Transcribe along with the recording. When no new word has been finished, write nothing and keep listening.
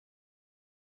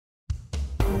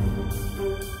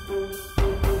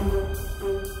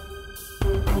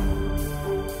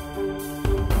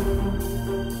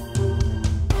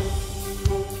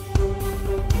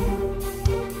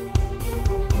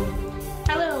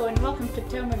to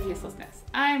Tome of Uselessness.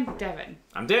 I'm Devin.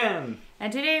 I'm Dan.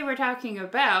 And today we're talking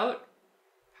about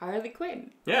Harley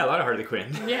Quinn. Yeah, a lot of Harley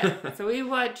Quinn. Yeah, so we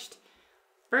watched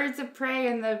Birds of Prey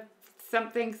and the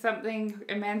something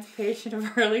emancipation of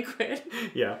Harley Quinn.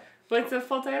 Yeah. What's the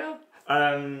full title?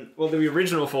 Well, the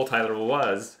original full title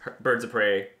was Birds of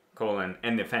Prey,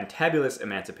 and the fantabulous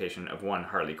emancipation of one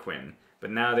Harley Quinn.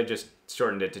 But now they just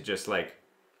shortened it to just like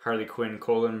Harley Quinn,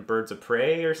 Birds of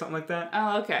Prey or something like that.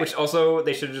 Oh, okay. Which also,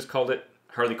 they should have just called it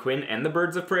Harley Quinn and the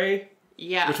Birds of Prey.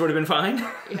 Yeah. Which would have been fine.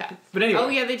 Yeah. But anyway. Oh,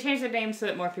 yeah, they changed the name so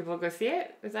that more people go see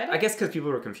it? Is that it? I guess because people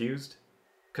were confused.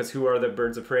 Because who are the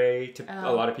Birds of Prey to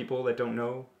a lot of people that don't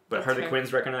know. But That's Harley fair.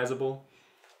 Quinn's recognizable.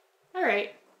 All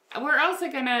right. We're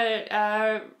also going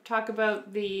to talk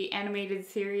about the animated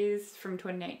series from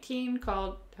 2019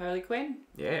 called Harley Quinn.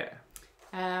 Yeah.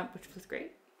 Which was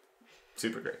great.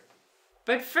 Super great.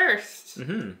 But first,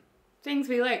 things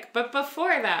we like. But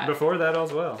before that,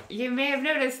 as well. you may have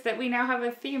noticed that we now have a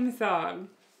theme song.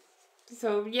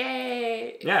 So,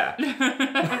 yay! Yeah.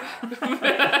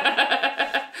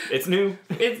 It's new.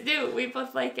 It's new. We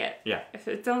both like it. Yeah.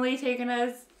 It's only taken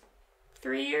us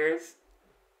 3 years.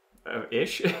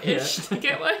 Ish. Ish to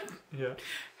get one. Yeah.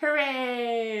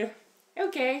 Hooray!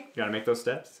 Okay. You gotta make those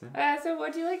steps. Yeah. So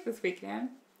what do you like this week, Dan?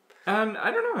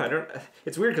 I don't know.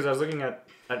 It's weird because I was looking at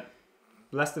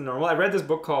less than normal. I read this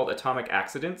book called Atomic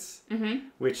Accidents,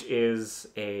 which is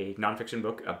a nonfiction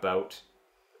book about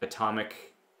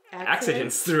atomic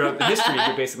accidents throughout the history,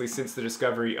 but basically since the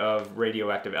discovery of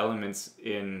radioactive elements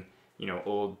in,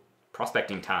 old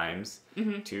prospecting times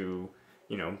to,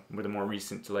 the more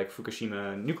recent to like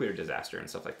Fukushima nuclear disaster and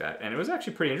stuff like that. And it was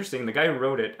actually pretty interesting. The guy who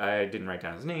wrote it, I didn't write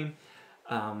down his name,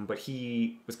 but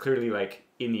he was clearly like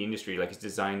in the industry, like he's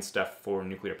designed stuff for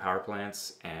nuclear power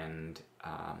plants and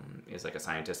is like a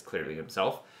scientist clearly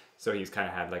himself. So he's kind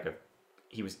of had like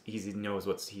he knows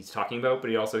what he's talking about, but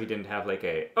he didn't have like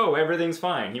everything's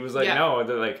fine. He was like, no,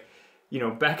 they're like,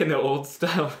 back in the old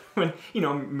style when,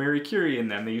 Marie Curie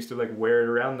and them, they used to like wear it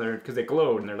around there because they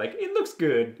glowed and they're like, it looks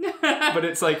good. But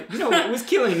it's like, no, it was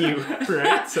killing you,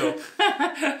 right? So.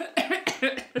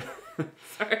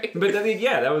 Sorry. But I think,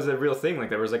 that was a real thing. Like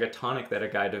there was like a tonic that a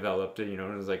guy developed, and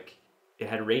it was like, it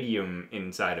had radium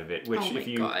inside of it, which if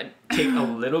you take a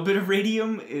little bit of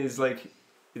radium is like,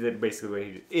 that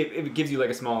basically, it gives you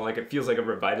like a small, like it feels like a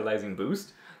revitalizing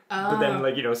boost. But then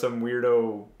like, some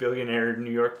weirdo billionaire New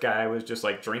York guy was just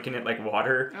like drinking it like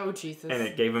water. Oh, Jesus. And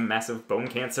it gave him massive bone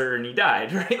cancer and he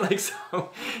died, right? Like, so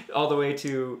all the way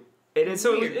to, it was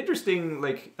interesting,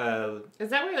 like, is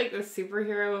that where like the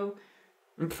superhero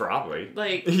probably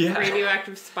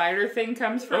radioactive spider thing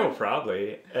comes from? Oh,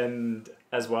 probably. And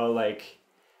as well, like,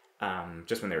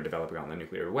 just when they were developing all the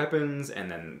nuclear weapons, and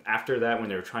then after that, when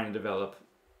they were trying to develop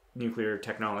nuclear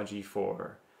technology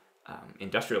for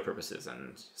industrial purposes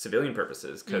and civilian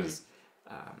purposes, because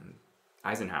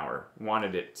Eisenhower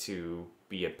wanted it to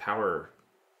be a power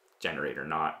generator,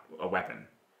 not a weapon.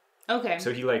 Okay.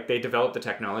 So they developed the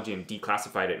technology and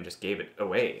declassified it and just gave it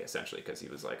away, essentially, because he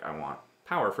was like, I want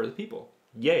power for the people.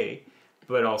 Yay.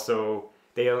 But also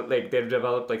they've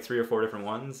developed like 3 or 4 different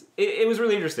ones. It was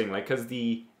really interesting, like, because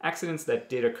the accidents that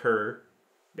did occur,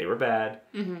 they were bad.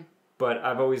 But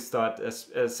I've always thought,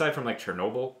 aside from like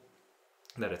Chernobyl,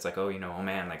 that it's like, oh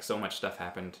man, like so much stuff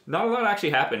happened. Not a lot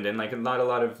actually happened, and like not a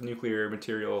lot of nuclear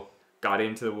material got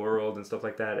into the world and stuff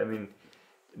like that. I mean,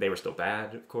 they were still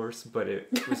bad, of course, but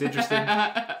it was interesting.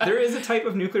 There is a type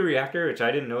of nuclear reactor, which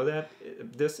I didn't know that.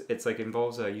 It's like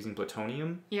involves using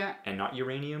plutonium and not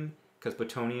uranium, because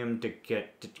plutonium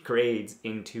degrades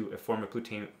into a form of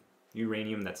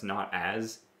uranium that's not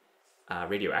as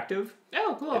radioactive.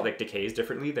 Oh, cool. It like decays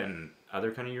differently than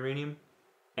other kind of uranium,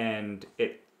 and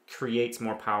it creates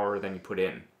more power than you put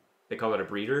in. They call it a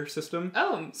breeder system.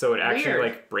 Oh, so it actually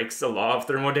like breaks the law of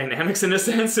thermodynamics in a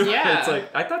sense. It's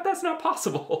like, I thought that's not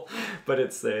possible, but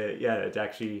it's it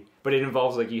actually. But it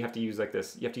involves like you have to use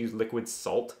liquid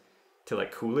salt to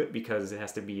like cool it because it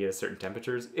has to be at certain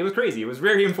temperatures. It was crazy. It was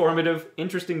very informative,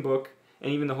 interesting book,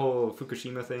 and even the whole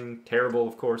Fukushima thing. Terrible,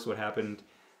 of course, what happened,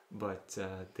 but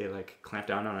they like clamped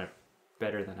down on it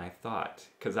better than I thought,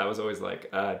 because I was always like,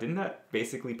 didn't that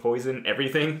basically poison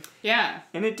everything? Yeah.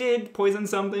 And it did poison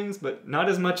some things, but not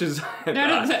as much as I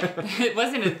thought. It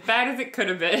wasn't as bad as it could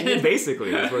have been.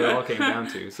 Basically, that's what it all came down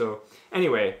to. So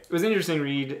anyway, it was an interesting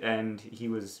read, and he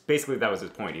was, basically that was his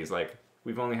point. He's like,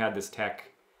 we've only had this tech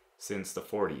since the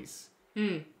 40s,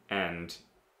 and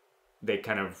they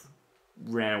kind of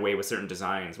ran away with certain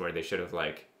designs where they should have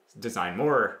like designed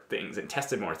more things and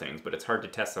tested more things, but it's hard to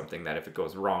test something that if it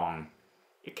goes wrong,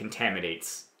 it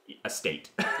contaminates a state.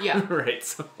 Yeah. Right.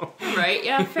 So. Right.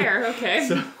 Yeah. Fair. Okay.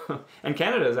 And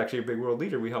Canada is actually a big world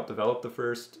leader. We helped develop the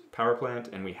first power plant,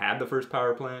 and we had the first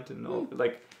power plant, and all,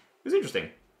 like, it was interesting.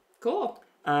 Cool.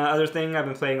 Other thing, I've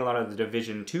been playing a lot of the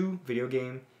Division 2 video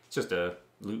game. It's just a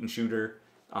loot and shooter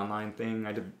online thing.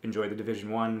 I enjoyed the Division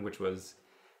 1, which was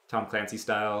Tom Clancy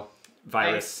style,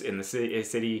 virus in the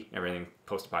city, everything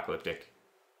post-apocalyptic.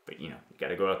 But, you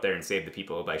gotta go out there and save the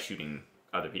people by shooting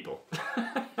other people.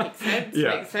 Makes sense.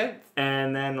 Yeah. Makes sense.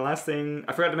 And then the last thing,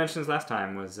 I forgot to mention this last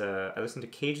time, was I listened to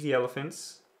Cage the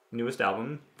Elephant's newest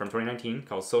album from 2019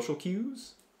 called Social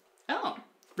Cues. Oh.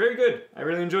 Very good. I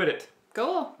really enjoyed it.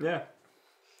 Cool. Yeah.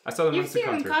 I saw them once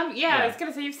in concert. I was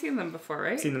gonna say you've seen them before,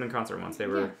 right? I've seen them in concert once. They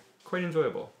were quite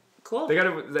enjoyable. Cool. They got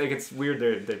it. Like, it's weird.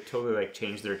 They totally like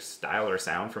changed their style or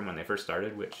sound from when they first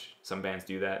started. Which some bands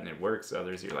do that and it works.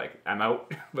 Others you're like, I'm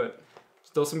out. But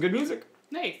still some good music.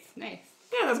 Nice. Nice.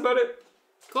 Yeah, that's about it.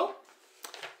 Cool.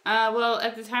 Well,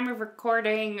 at the time of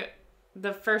recording,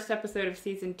 the first episode of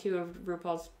season 12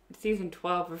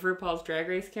 of RuPaul's Drag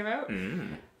Race came out.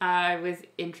 It was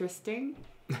interesting.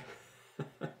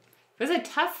 It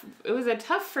was a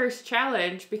tough first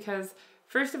challenge because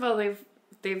first of all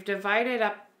they've divided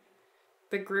up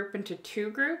the group into 2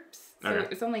 groups. So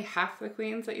it's only half the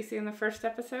queens that you see in the first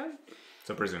episode.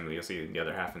 So presumably you'll see the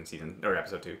other half in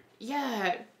episode 2.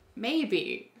 Yeah,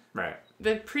 maybe. Right.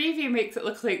 The preview makes it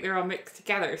look like they're all mixed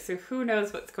together, so who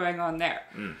knows what's going on there.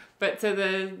 But so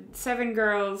the 7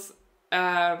 girls,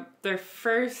 their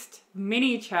first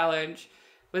mini challenge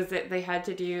was that they had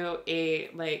to do a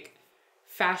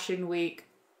Fashion Week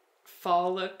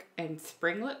fall look and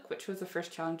spring look, which was the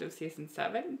first challenge of season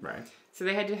 7. Right. So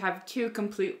they had to have 2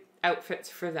 complete outfits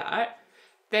for that.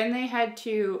 Then they had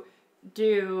to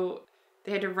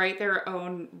write their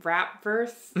own rap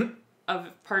verse of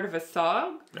part of a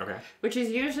song. Okay. Which is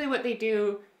usually what they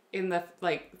do in the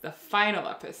final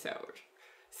episode.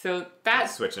 So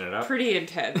that's switching it up. Pretty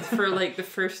intense for the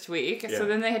first week. Yeah. So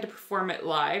then they had to perform it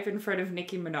live in front of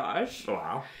Nicki Minaj.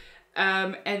 Wow.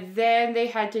 And then they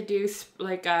had to do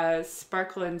a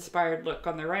sparkle inspired look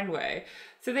on the runway.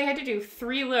 So they had to do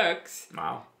 3 looks.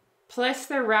 Wow. Plus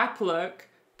their rap look,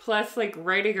 plus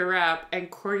writing a rap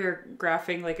and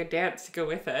choreographing a dance to go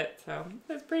with it. So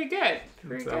that's pretty good.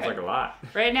 Sounds like a lot.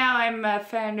 Right now I'm a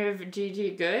fan of Gigi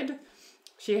Good.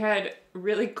 She had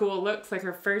really cool looks.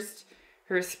 Her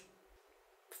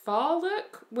fall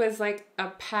look was a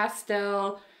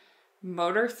pastel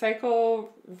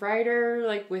motorcycle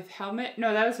rider with helmet.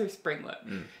 No, that was her spring look.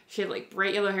 She had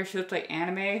bright yellow hair. She looked like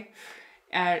anime.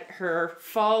 And her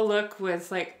fall look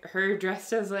was her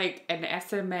dressed as an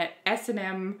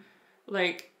S&M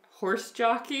horse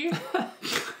jockey.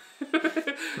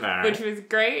 Which was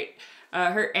great.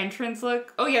 Her entrance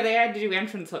look, oh yeah, they had to do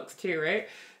entrance looks too, right?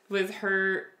 Was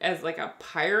her as a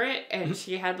pirate, and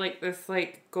she had this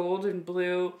gold and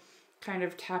blue kind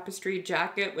of tapestry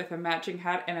jacket with a matching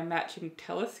hat and a matching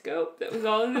telescope that was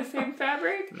all in the same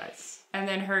fabric. Nice. And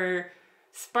then her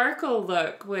sparkle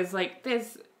look was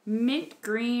this mint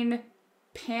green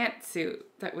pantsuit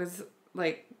that was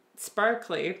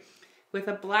sparkly with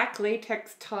a black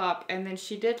latex top, and then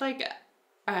she did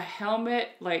a helmet,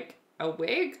 a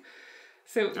wig.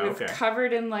 So it was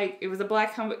covered in it was a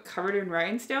black helmet covered in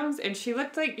rhinestones, and she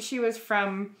looked like she was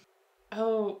from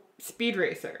Speed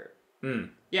Racer.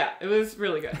 Yeah, it was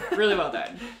really good. Really well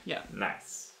done. Yeah.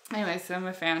 Nice. Anyway, so I'm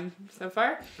a fan so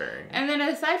far. Very. And then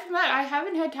aside from that, I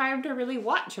haven't had time to really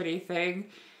watch anything,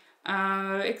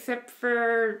 except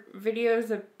for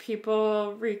videos of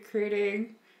people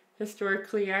recreating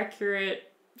historically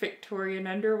accurate Victorian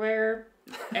underwear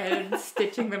and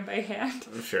stitching them by hand.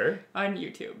 Sure. On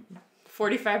YouTube.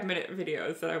 45-minute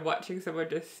videos that I'm watching someone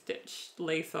just stitch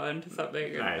lace onto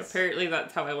something. Nice. And apparently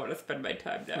that's how I want to spend my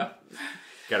time now.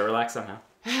 Gotta relax somehow.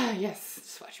 Yes,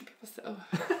 just watching people sew.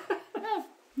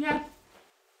 Yeah.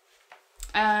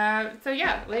 So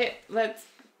yeah, let's.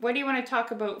 What do you want to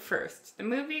talk about first? The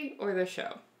movie or the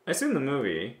show? I assume the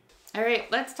movie. All right,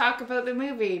 let's talk about the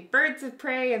movie. Birds of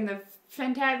Prey and the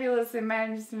Fantabulous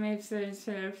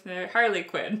Emancipation Harley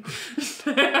Quinn.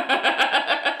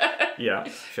 Yeah,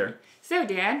 sure. So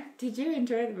Dan, did you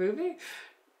enjoy the movie?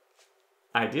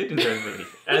 I did enjoy the movie.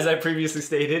 As I previously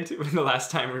stated the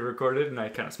last time we recorded, and I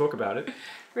kind of spoke about it.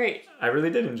 Right. I really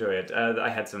did enjoy it.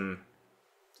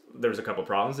 There was a couple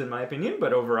problems in my opinion,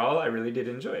 but overall I really did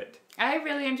enjoy it. I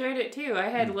really enjoyed it too. I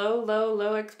had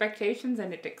low expectations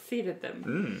and it exceeded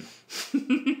them.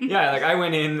 Yeah, I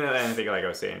went in and I think I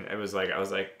was saying,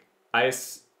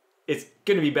 it's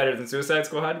going to be better than Suicide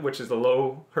Squad, which is the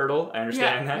low hurdle. I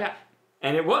understand that. Yeah.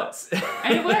 And it was.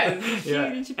 And it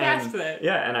was. She passed and, it.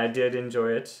 Yeah, and I did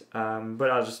enjoy it.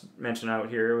 But I'll just mention out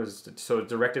here, it was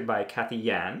directed by Kathy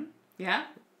Yan. Yeah.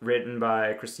 Written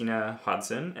by Christina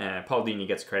Hodson. And Paul Dini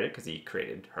gets credit because he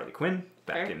created Harley Quinn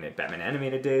back in the Batman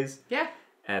animated days. Yeah.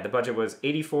 The budget was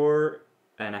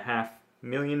 $84.5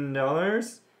 million.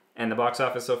 And the box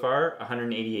office so far,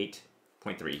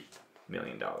 $188.3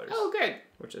 million. Oh, good.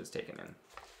 Which is taken in.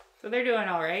 So they're doing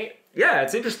all right. Yeah,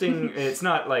 it's interesting. It's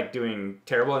not like doing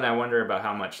terrible, and I wonder about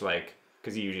how much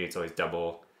because usually it's always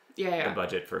double the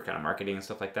budget for kind of marketing and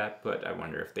stuff like that. But I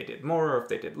wonder if they did more, or if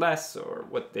they did less, or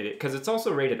what they did, because it's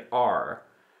also rated R,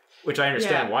 which I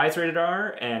understand why it's rated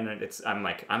R, and I'm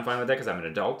fine with that because I'm an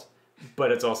adult.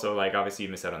 But it's also obviously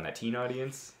you miss out on that teen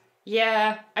audience.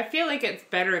 Yeah, I feel like it's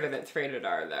better that it's rated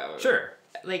R though. Sure.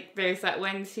 There's that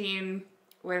one scene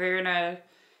where they're in a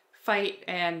fight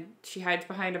and she hides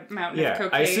behind a mountain of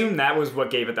cocaine. I assume that was what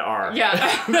gave it the R.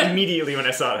 Yeah. Immediately when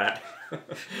I saw that.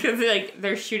 Because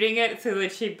they're shooting it so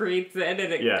that she breathes in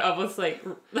and it almost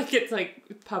it's like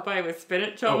Popeye with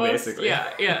spinach almost. Oh, basically.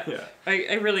 Yeah.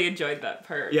 I really enjoyed that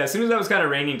part. Yeah, as soon as that was kind of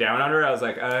raining down on her, I was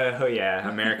like, oh yeah,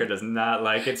 America does not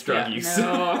like its drug use.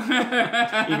 No.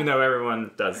 Even though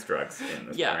everyone does drugs in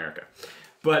America.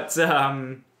 But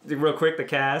real quick, the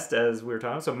cast, as we were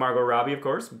talking. So Margot Robbie, of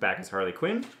course, back as Harley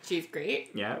Quinn. She's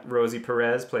great. Yeah. Rosie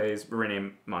Perez plays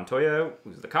Renee Montoya,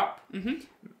 who's the cop. Mm-hmm.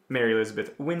 Mary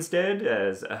Elizabeth Winstead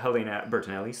as Helena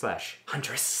Bertinelli /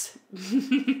 Huntress.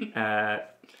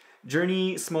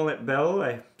 Journey Smollett Bell,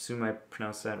 I assume I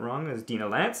pronounced that wrong, as Dina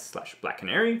Lance / Black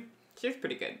Canary. She's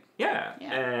pretty good. Yeah.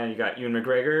 And you got Ewan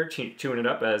McGregor chewing it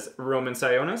up as Roman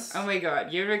Sionis. Oh my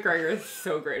god, Ewan McGregor is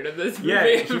so great in this movie.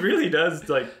 Yeah, he really does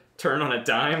turn on a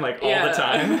dime all the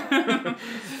time.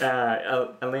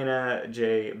 Elena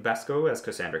J. Basco as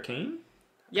Cassandra Cain.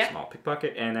 Yeah. Small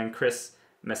pickpocket. And then Chris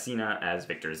Messina as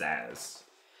Victor Zsasz.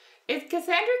 Is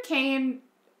Cassandra Cain,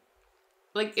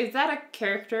 is that a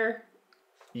character?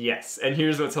 Yes. And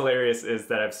here's what's hilarious is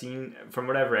that I've seen, from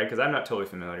what I've read, because I'm not totally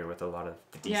familiar with a lot of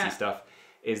the DC stuff,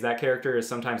 is that character is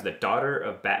sometimes the daughter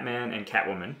of Batman and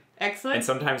Catwoman. Excellent. And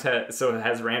sometimes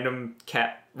has random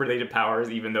cat-related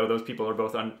powers, even though those people are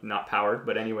both not powered.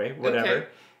 But anyway, whatever. Okay.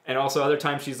 And also other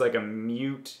times she's a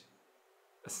mute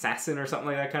assassin or something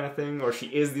like that kind of thing. Or she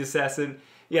is the assassin.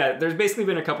 Yeah, there's basically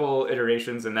been a couple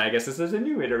iterations, and I guess this is a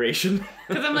new iteration.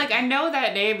 Because I'm I know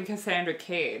that name, Cassandra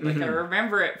Cain. I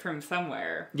remember it from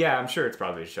somewhere. Yeah, I'm sure it's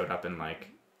probably showed up in,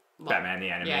 Batman the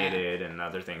Animated and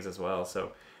other things as well.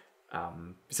 So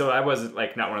I was,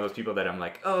 not one of those people that I'm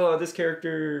oh, this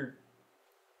character,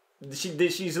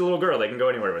 she's a little girl. They can go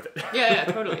anywhere with it. Yeah,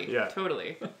 totally. Yeah.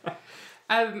 Totally.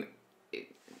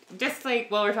 Just,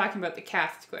 while we're talking about the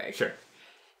cast quick. Sure.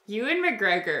 Ewan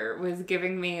McGregor was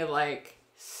giving me,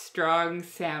 strong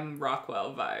Sam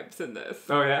Rockwell vibes in this.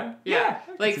 Oh, yeah? Yeah.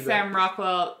 Sam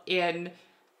Rockwell in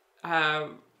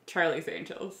Charlie's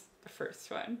Angels, the first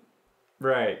one.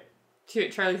 Right.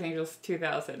 Charlie's Angels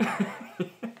 2000.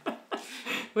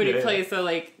 When he plays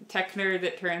the, tech nerd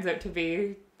that turns out to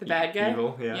be the bad guy.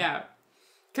 Evil, yeah. Yeah.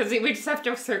 Because we just have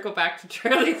to circle back to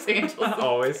Charlie's Angels.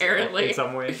 Always. Apparently. In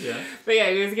some ways, yeah. But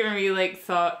yeah, he was giving me,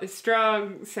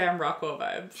 strong Sam Rockwell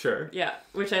vibes. Sure. Yeah,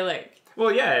 which I like.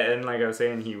 Well, yeah, and like I was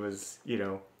saying, he was,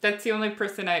 That's the only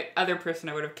other person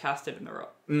I would have casted in the role.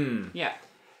 Mm. Yeah.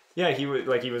 Yeah, he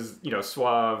was,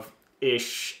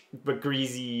 suave-ish, but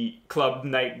greasy club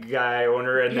night guy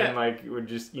owner, and then, would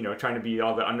just, trying to be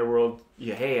all the underworld,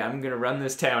 hey, I'm going to run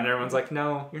this town. And everyone's like,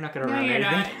 no, you're not going to run anything. No,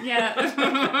 you're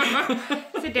not.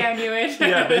 Yeah. Sit down, Ewan.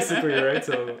 Yeah, basically, right?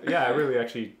 So, yeah,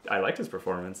 I liked his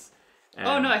performance. And,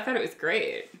 oh, no, I thought it was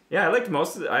great. Yeah, I liked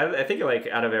most of I think,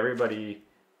 out of everybody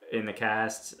in the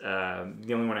cast,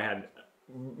 the only one I had,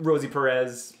 Rosie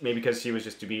Perez, maybe because she was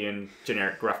just to be in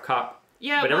generic gruff cop.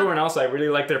 Yeah, but everyone else, I really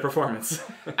liked their performance.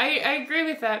 I agree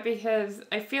with that because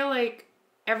I feel like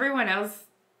everyone else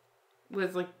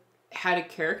was had a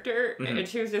character and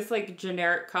she was just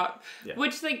generic cop,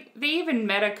 which they even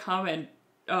meta comment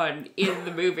on in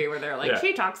the movie where they're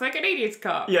she talks like an 80s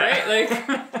cop,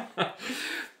 right?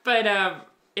 But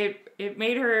it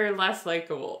made her less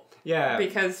likable. Yeah,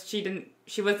 because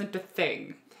she wasn't a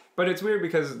thing. But it's weird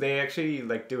because they actually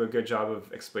do a good job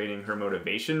of explaining her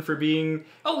motivation for being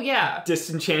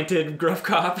disenchanted gruff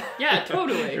cop. Yeah,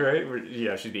 totally. Right?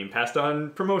 Yeah, she's being passed on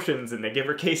promotions and they give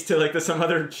her case to some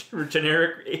other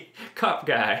generic cop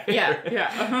guy. Yeah,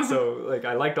 yeah. So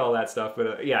I liked all that stuff,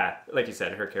 but yeah, like you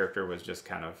said, her character was just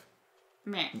kind of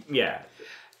meh. Yeah.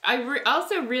 I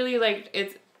also really liked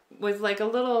it was a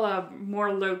little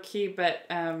more low key, but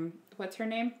what's her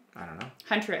name? I don't know.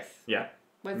 Huntress. Yeah.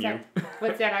 What's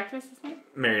that actress's name?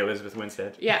 Mary Elizabeth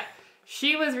Winstead. Yeah.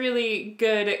 she was really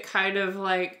good at kind of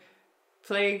like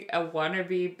playing a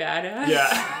wannabe badass.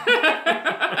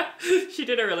 Yeah. She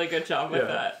did a really good job with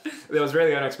that. It was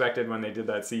really unexpected when they did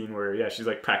that scene where, she's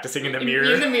like practicing in the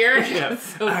mirror. In the mirror? Yeah.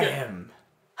 So I am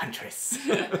Huntress.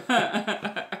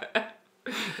 Yeah.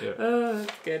 Oh,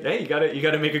 that's good. Hey, you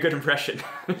gotta make a good impression.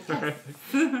 I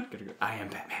am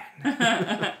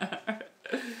Batman.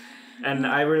 And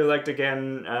I really liked,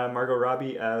 again, Margot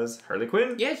Robbie as Harley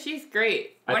Quinn. Yeah, she's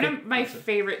great. One of my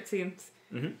favorite scenes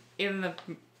in the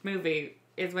movie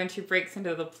is when she breaks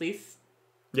into the police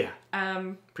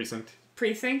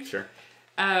precinct. Sure.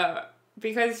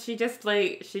 Because she just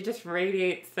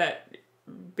radiates that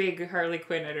big Harley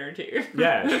Quinn energy.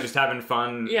 Yeah, she's just having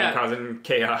fun and causing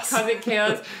chaos.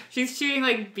 She's shooting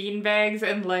like beanbags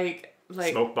and like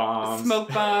smoke bombs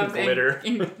glitter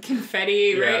and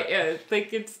confetti, right? Yeah,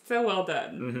 like it's so well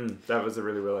done. Mm-hmm. That was a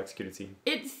really well executed scene.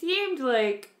 It seemed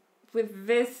like with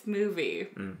this movie,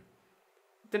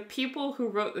 the people who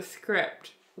wrote the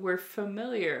script were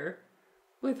familiar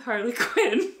with Harley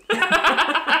Quinn.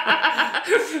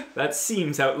 That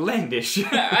seems outlandish. I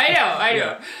know.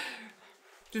 Yeah.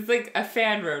 It's like a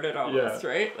fan wrote it almost,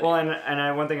 right? Like, well,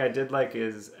 and one thing I did like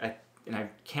is, I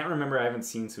can't remember, I haven't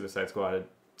seen Suicide Squad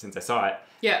since I saw it.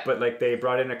 Yeah. But like they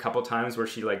brought in a couple times where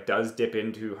she like does dip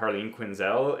into Harleen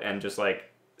Quinzel and just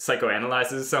like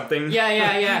psychoanalyzes something. Yeah.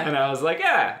 And I was like,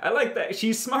 yeah, I like that.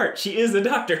 She's smart. She is a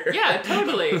doctor. Yeah,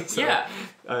 totally. So, yeah.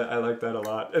 I like that a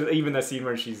lot. Even that scene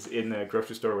where she's in the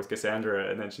grocery store with Cassandra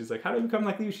and then she's like, how do you become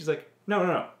like you? She's like,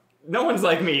 no. No one's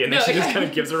like me. And then she just kind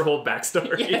of gives her whole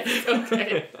backstory. Yes,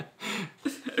 okay.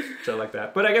 So I like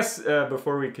that. But I guess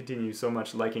before we continue so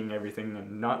much liking everything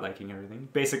and not liking everything,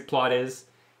 basic plot is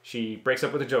she breaks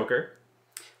up with the Joker.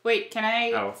 Wait, can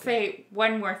I say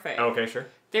one more thing? Okay, sure.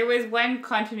 There was one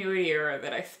continuity error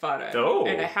that I spotted. Oh.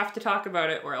 And I have to talk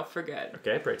about it or I'll forget.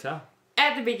 Okay, pray tell.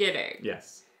 At the beginning.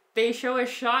 Yes. They show a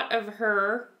shot of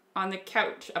her on the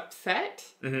couch upset.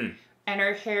 Mm-hmm. And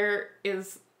her hair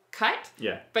is cut.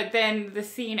 Yeah. But then the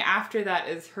scene after that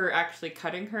is her actually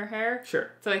cutting her hair.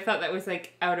 Sure. So I thought that was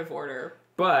like out of order.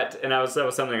 But, and that was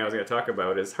something I was going to talk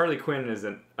about, is Harley Quinn is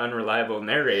an unreliable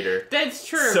narrator. That's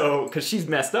true. So, because she's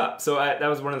messed up. So that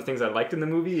was one of the things I liked in the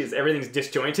movie, is everything's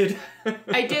disjointed.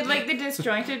 I did like the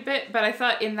disjointed bit, but I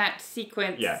thought in that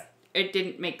sequence, it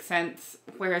didn't make sense,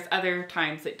 whereas other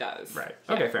times it does. Right.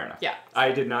 Yeah. Okay, fair enough. Yeah.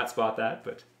 I did not spot that,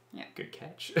 but good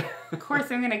catch. Of course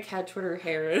I'm going to catch what her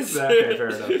hair is. Okay, fair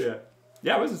enough, yeah.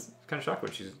 Yeah, I was kind of shocked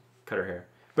when she cut her hair.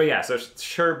 But yeah, so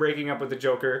sure, breaking up with the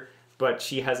Joker, but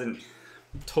she hasn't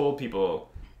told people.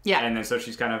 Yeah. And then so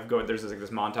she's kind of there's this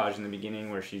montage in the beginning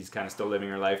where she's kind of still living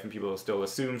her life and people still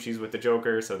assume she's with the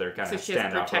Joker, so they're kind of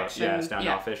standoffish.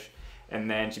 Yeah.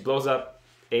 And then she blows up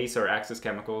Ace or Axis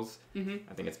chemicals. Mm-hmm.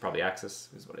 I think it's probably Axis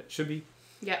is what it should be.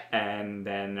 Yeah. And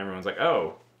then everyone's like,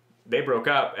 oh, they broke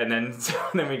up. And then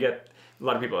then we get a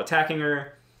lot of people attacking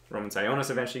her. Roman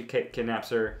Sionis eventually kidnaps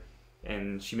her.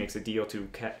 And she makes a deal to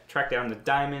track down the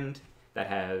diamond that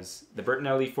has the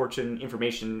Bertinelli fortune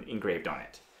information engraved on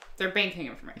it. Their banking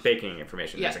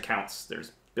information. Yeah. There's accounts.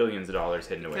 There's billions of dollars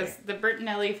hidden away. Because the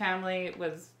Bertinelli family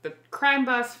was the crime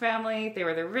boss family. They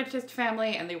were the richest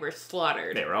family, and they were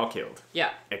slaughtered. They were all killed.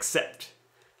 Yeah. Except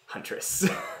Huntress.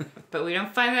 But we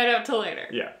don't find that out till later.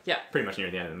 Yeah. Yeah. Pretty much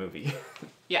near the end of the movie.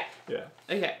 Yeah. Yeah.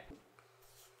 Okay.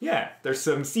 Yeah. There's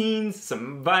some scenes,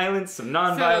 some violence, some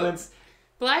non-violence. So,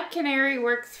 Black Canary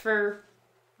works for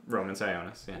Roman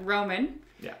Sionis. Yeah. Roman.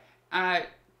 Yeah.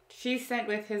 She's sent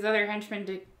with his other henchmen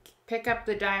to pick up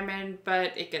the diamond,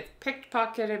 but it gets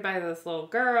pickpocketed by this little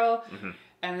girl. Mm-hmm.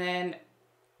 And then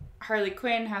Harley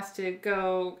Quinn has to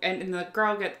go, and the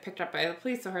girl gets picked up by the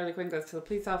police, so Harley Quinn goes to the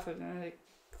police office and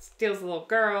steals the little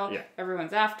girl. Yeah.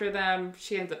 Everyone's after them.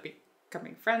 She ends up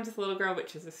becoming friends with the little girl,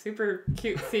 which is a super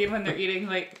cute scene when they're eating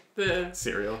like the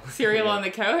cereal on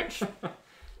the couch.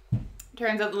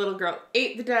 Turns out the little girl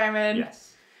ate the diamond.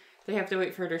 Yes. They have to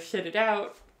wait for her to shit it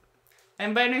out.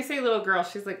 And when I say little girl,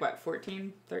 she's like, what,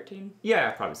 14, 13?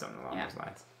 Yeah, probably something along those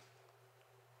lines.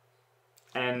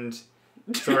 And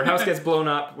so her house gets blown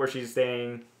up where she's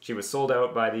staying. She was sold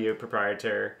out by the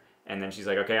proprietor. And then she's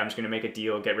like, okay, I'm just going to make a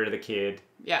deal, get rid of the kid.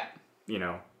 Yeah. You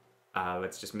know,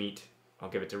 let's just meet. I'll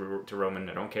give it to Roman.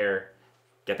 I don't care.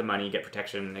 Get the money, get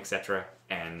protection, etc.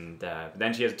 And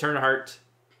then she has a turn of heart.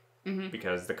 Mm-hmm.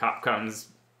 Because the cop comes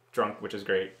drunk, which is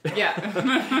great.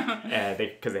 Yeah.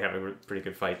 Because they have a pretty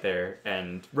good fight there.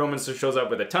 And Roman shows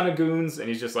up with a ton of goons, and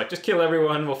he's just like, just kill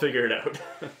everyone, we'll figure it out.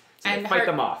 So and fight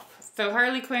them off. So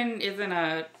Harley Quinn is in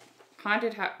a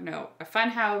haunted house, a fun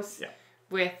house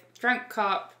with drunk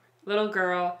cop, little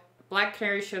girl, Black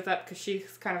Canary shows up because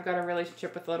she's kind of got a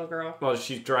relationship with the little girl. Well,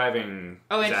 she's driving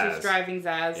and Zaz. she's driving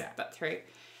Zaz. Yeah. That's right.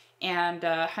 And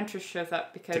Huntress shows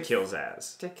up because... To kill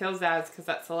Zaz. To kill Zaz, because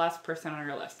that's the last person on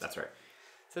her list. That's right.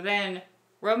 So then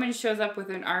Roman shows up with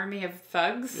an army of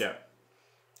thugs. Yeah.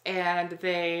 And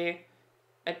they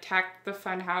attack the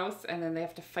fun house, and then they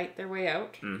have to fight their way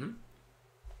out. Mm-hmm.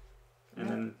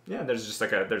 And then, there's just like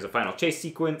there's a final chase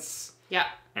sequence. Yeah.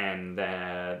 And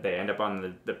they end up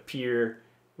on the pier,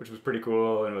 which was pretty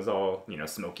cool, and was all,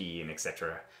 smoky and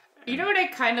etc. You know what I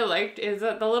kind of liked is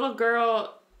that the little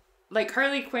girl, like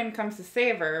Harley Quinn comes to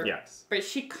save her. Yes. But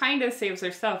she kind of saves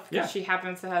herself because she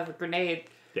happens to have a grenade.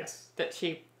 Yes. That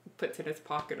she puts in his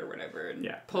pocket or whatever and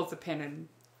pulls a pin and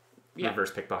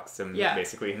reverse pickpockets him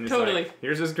basically. And totally. Like,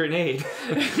 here's his grenade.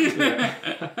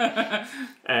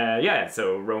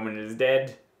 So Roman is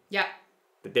dead. Yeah.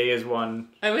 The day is won.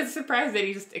 I was surprised that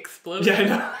he just exploded. Yeah, I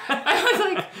know. I was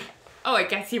like, oh, I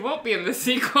guess he won't be in the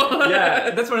sequel. Yeah,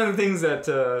 that's one of the things that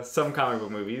some comic book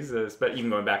movies, but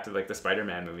even going back to like the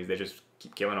Spider-Man movies, they just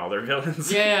keep killing all their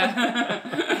villains.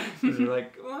 Yeah. And you're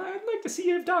like, well, I'd like to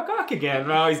see Doc Ock again.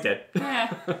 Oh, he's dead.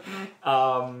 Yeah.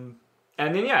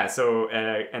 And then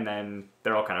and then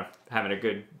they're all kind of having a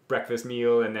good breakfast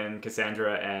meal, and then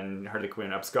Cassandra and Harley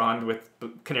Quinn abscond with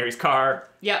Canary's car.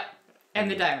 Yeah. And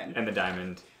the diamond. And the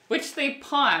diamond. Which they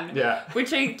pawn. Yeah.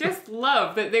 Which I just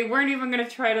love, that they weren't even going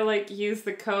to try to, like, use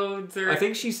the codes or... I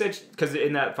think she said, because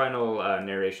in that final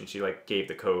narration, she, like, gave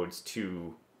the codes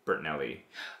to Bertinelli.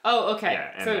 Oh, okay.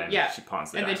 Yeah, and then she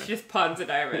pawns the diamond. And then she just pawns the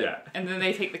diamond. Yeah. And then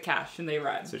they take the cash and they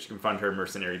run. So she can fund her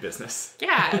mercenary business.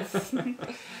 Yes.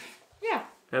 Yeah.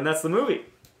 And that's the movie.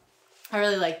 I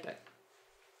really liked it.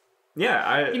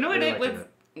 Yeah, You know what really it was...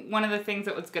 One of the things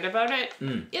that was good about it,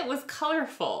 it was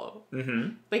colorful.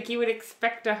 Mm-hmm. Like you would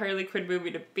expect a Harley Quinn movie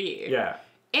to be. Yeah.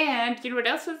 And you know what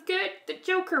else was good? The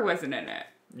Joker wasn't in it.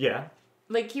 Yeah.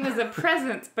 Like he was a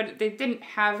presence, but they didn't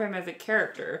have him as a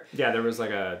character. Yeah, there was like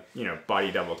a,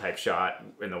 body double type shot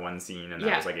in the one scene, and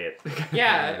that was like it.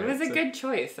 Yeah, it was a good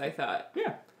choice, I thought.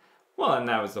 Yeah. Well, and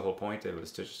that was the whole point. It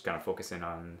was to just kind of focus in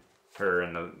on her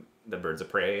and the birds of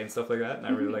prey and stuff like that, and I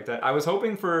really liked that. I was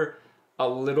hoping for a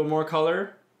little more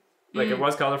color. Like, it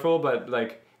was colorful, but,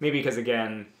 like, maybe because,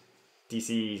 again,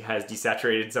 DC has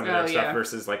desaturated some of their stuff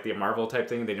versus, like, the Marvel type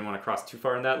thing. They didn't want to cross too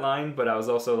far in that line, but I was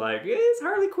also like, it's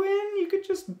Harley Quinn. You could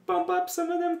just bump up some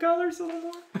of them colors a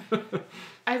little more.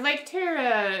 I liked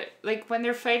her, like, when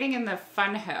they're fighting in the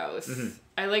fun house,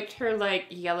 I liked her, like,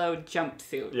 yellow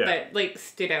jumpsuit that, like,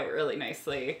 stood out really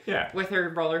nicely. Yeah. With her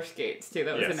roller skates, too.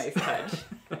 That was a nice touch.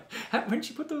 When'd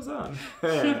she put those on?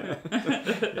 Yeah.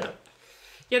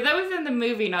 Yeah, that was in the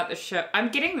movie, not the show. I'm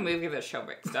getting the movie and the show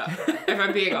mixed up, if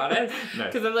I'm being honest.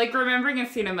 Because I'm, like, remembering a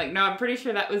scene, I'm like, no, I'm pretty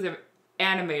sure that was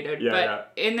animated. Yeah,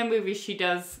 but in the movie, she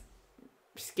does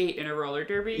skate in a roller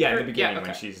derby. Yeah, in the beginning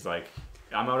when she's like,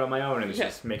 I'm out on my own, and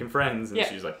she's making friends, and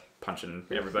she's, like, punching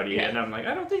everybody. And I'm like,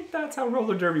 I don't think that's how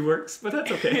roller derby works, but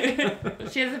that's okay.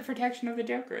 She has the protection of the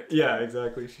Joker. Yeah,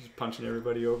 exactly. She's punching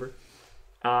everybody over.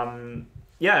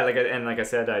 Yeah, like I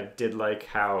said, I did like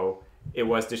how it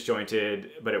was disjointed,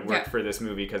 but it worked for this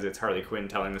movie because it's Harley Quinn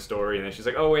telling the story, and then she's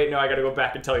like, oh wait, no, I gotta go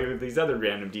back and tell you these other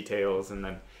random details, and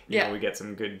then you know, we get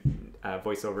some good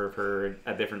voiceover of her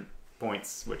at different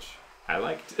points, which I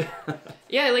liked.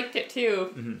 Yeah, I liked it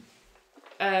too.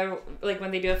 Like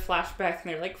when they do a flashback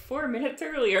and they're like 4 minutes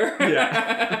earlier.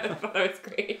 Yeah. I thought that was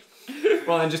great.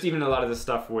 Well, and just even a lot of the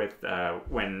stuff with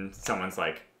when someone's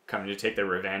like coming to take their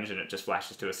revenge, and it just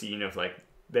flashes to a scene of like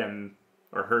them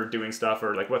or her doing stuff,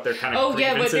 or like what they're kind of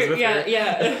grievances with her.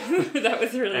 That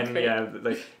was really great. And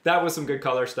like that was some good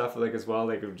color stuff like as well.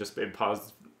 Like it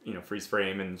paused, freeze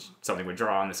frame, and something would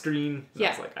draw on the screen. And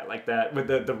I was like, I like that with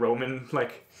the Roman,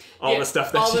 like the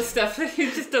stuff that the stuff that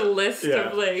is just a list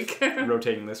of like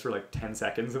rotating list for like 10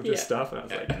 seconds of just stuff, and I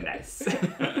was like, nice.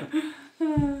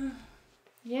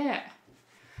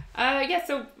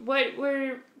 So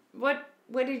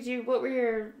what did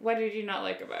you not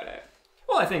like about it?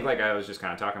 Well, I think like I was just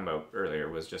kind of talking about earlier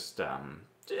was just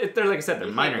they're like I said, they're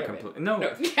minor complaints. No.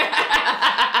 They're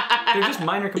just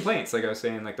minor complaints. Like I was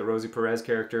saying, like the Rosie Perez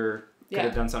character could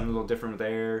have done something a little different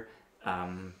there.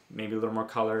 Maybe a little more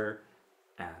color,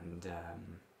 and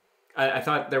I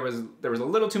thought there was a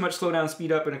little too much slow down,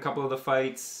 speed up in a couple of the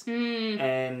fights,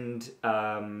 and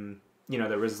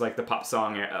there was like the pop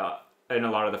song in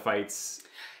a lot of the fights.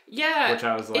 Yeah, which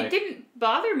I was like, it didn't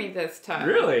bother me this time.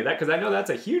 Really? Because I know that's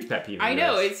a huge pet peeve. I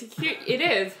know it's huge. It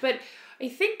is, but I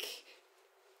think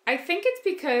it's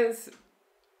because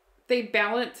they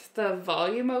balance the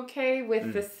volume okay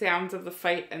with the sounds of the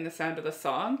fight and the sound of the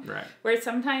song. Right. Where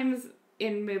sometimes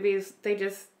in movies they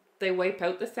just they wipe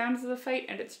out the sounds of the fight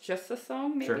and it's just the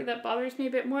song. Maybe Sure. that bothers me a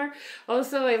bit more.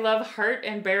 Also, I love Heart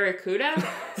and Barracuda,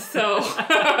 so All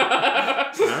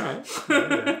right. Yeah,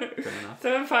 fair enough.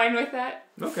 so I'm fine with that.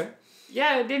 Okay.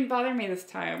 Yeah, it didn't bother me this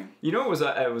time. You know, it was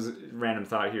a random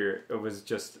thought here. It was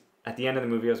just at the end of the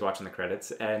movie, I was watching the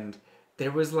credits, and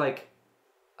there was like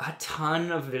a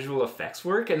ton of visual effects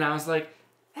work, and I was like,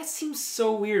 that seems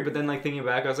so weird. But then, like, thinking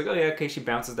back, I was like, oh yeah, okay, she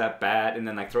bounces that bat and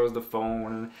then like throws the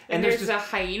phone, And there's a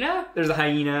hyena. There's a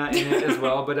hyena in it as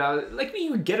well. But like,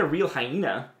 you would get a real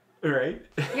hyena, right?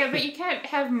 Yeah, but you can't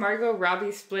have Margot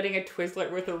Robbie splitting a Twizzler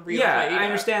with a real hyena. I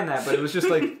understand that, but it was just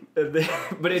like,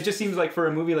 but it just seems like for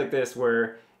a movie like this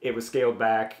where it was scaled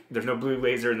back, there's no blue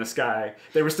laser in the sky,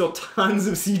 there was still tons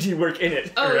of CG work in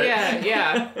it. Oh, right?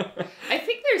 yeah. I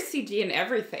think there's CG in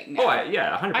everything now. Oh,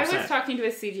 yeah, 100%. I was talking to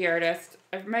a CG artist.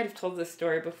 I might have told this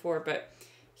story before, but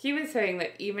he was saying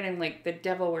that even in, like, The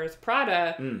Devil Wears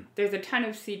Prada, there's a ton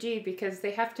of CG because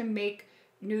they have to make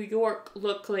New York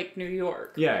look like New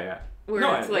York. Yeah.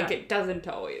 Whereas, it doesn't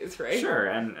always, right? Sure,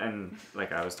 and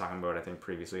like I was talking about, I think,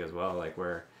 previously as well, like,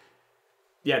 where...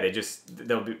 Yeah,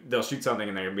 they'll shoot something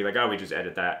and they'll be like, oh, we just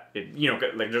edit that.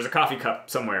 Like there's a coffee cup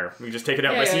somewhere. We just take it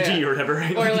out by CG or whatever,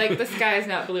 right? Or like the sky's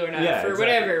not blue enough or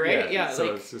whatever, right? Yeah.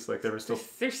 So it's just like there was still...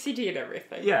 There's CG and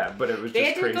everything. Yeah, but it was they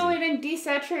just crazy. They had to go in and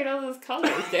desaturate all those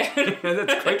colors, Dan.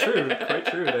 That's quite true. Quite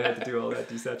true. They had to do all that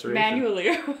desaturation. Manually.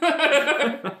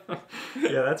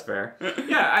 Yeah, that's fair.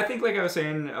 Yeah, I think like I was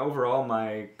saying, overall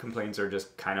my complaints are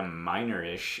just kind of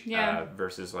minor-ish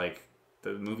versus like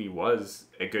the movie was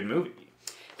a good movie.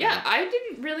 Yeah, I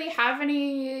didn't really have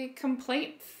any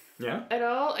complaints at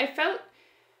all. I felt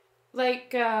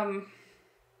like, I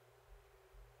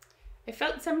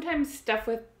felt sometimes stuff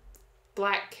with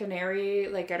Black Canary,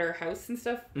 like at her house and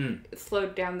stuff,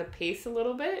 slowed down the pace a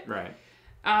little bit. Right.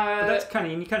 But that's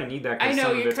you kind of need that because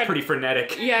some of it's pretty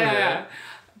frenetic. Yeah.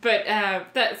 But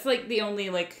that's like the only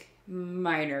like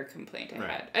minor complaint I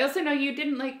had. I also know you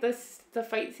didn't like the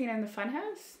fight scene in the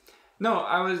funhouse. No,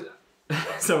 I was...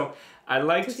 So... I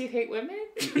liked... Because you hate women?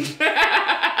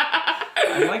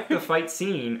 I liked the fight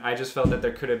scene. I just felt that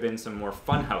there could have been some more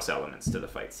funhouse elements to the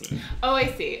fight scene. Oh, I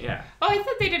see. Yeah. Oh, I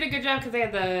thought they did a good job because they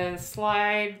had the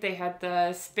slide, they had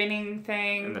the spinning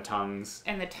thing. And the tongues.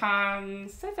 I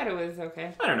thought it was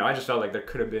okay. I don't know. I just felt like there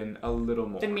could have been a little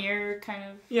more. The mirror kind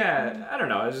of... Yeah, I don't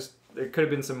know. There could have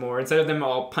been some more. Instead of them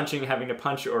all having to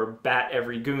punch or bat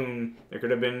every goon, there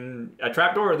could have been a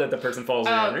trapdoor that the person falls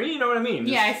in, or you know what I mean?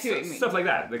 Yeah, I see what you mean. Stuff like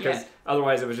that, because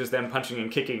otherwise it was just them punching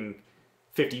and kicking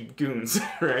 50 goons,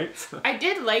 right? I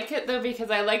did like it, though,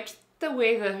 because I liked the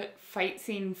way the fight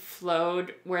scene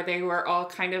flowed, where they were all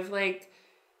kind of, like,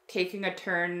 taking a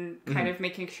turn, kind of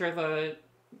making sure the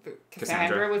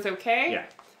Cassandra was okay. Yeah.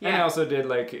 And I also did,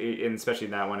 like, especially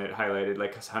in that one, it highlighted,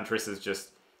 like, Huntress is just...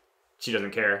 She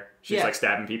doesn't care. She's like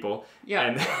stabbing people. Yeah.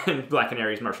 And then Black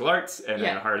Canary's martial arts, and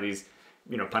then Harley's,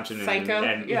 punching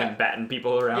and batting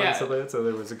people around and stuff like that. So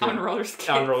there was a good... On roller skates.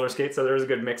 On roller skates. So there was a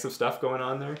good mix of stuff going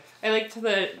on there. I liked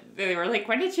they were like,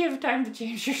 when did you have time to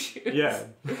change your shoes? Yeah.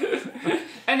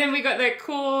 And then we got that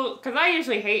cool... Because I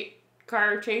usually hate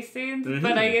car chase scenes,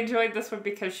 but I enjoyed this one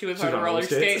because she was on roller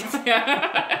skates.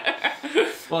 Yeah.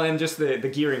 Well, and just the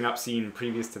gearing up scene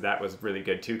previous to that was really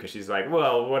good too, because she's like,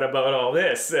 well, what about all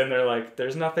this? And they're like,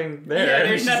 there's nothing there. Yeah,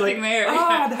 there's nothing there.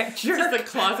 Oh, that jerk. Just a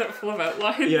closet full of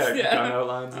outlines. Yeah, gun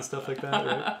outlines and stuff like that,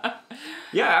 right?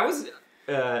 Yeah,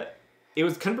 it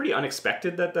was kind of pretty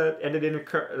unexpected that ended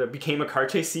in became a car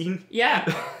chase scene. Yeah.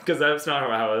 Because that's not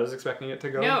how I was expecting it to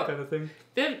go, kind of thing.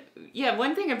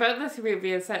 One thing about this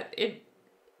movie is that it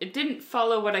didn't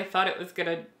follow what I thought it was going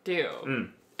to do.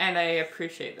 And I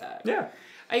appreciate that. Yeah.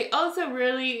 I also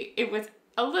it was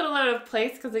a little out of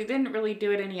place because they didn't really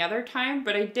do it any other time,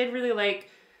 but I did really like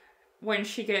when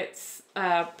she gets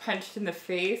punched in the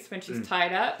face when she's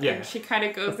tied up. Yeah. And she kind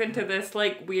of goes into this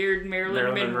like weird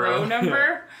Marilyn Monroe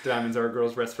number. Yeah. Diamonds are a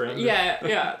girl's best friend.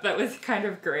 Yeah. That was kind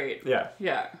of great. Yeah.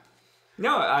 Yeah.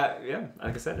 No,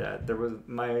 like I said, there was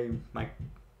my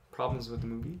problems with the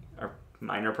movie are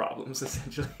minor problems,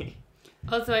 essentially.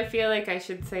 Also, I feel like I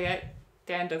should say it.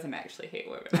 Dan doesn't actually hate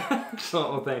women.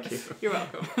 Oh, thank you. You're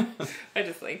welcome. I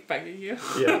just like bugging you.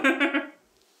 Yeah.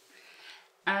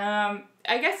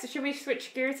 I guess, should we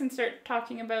switch gears and start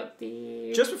talking about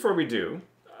the... Just before we do,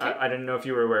 okay. I didn't know if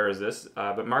you were aware of this,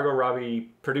 but Margot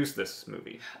Robbie produced this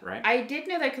movie, right? I did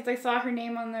know that because I saw her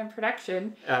name on the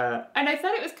production. And I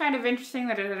thought it was kind of interesting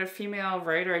that it had a female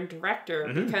writer and director,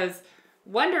 because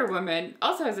Wonder Woman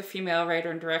also has a female writer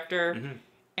and director,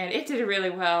 and it did really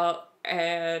well.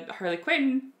 And Harley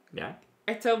Quinn. Yeah.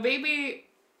 And so maybe,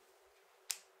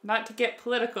 not to get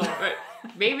political, but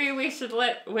maybe we should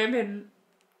let women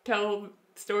tell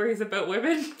stories about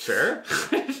women. Sure.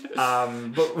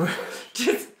 But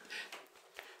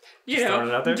Just, throwing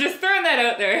it out there? Just throwing that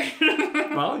out there.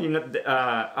 Well,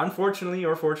 unfortunately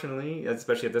or fortunately,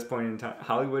 especially at this point in time,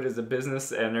 Hollywood is a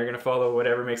business and they're going to follow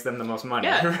whatever makes them the most money.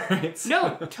 Yeah. Right? So,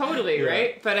 No, totally,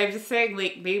 right? But I'm just saying,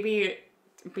 like, maybe,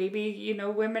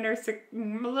 women are a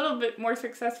little bit more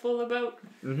successful about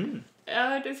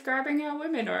describing how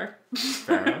women are.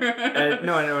 Fair enough.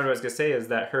 No, I know what I was going to say is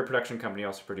that her production company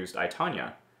also produced I,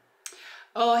 Tonya.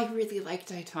 Oh, I really liked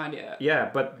I, Tonya. Yeah,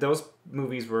 but those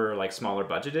movies were like smaller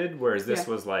budgeted, whereas this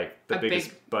was like the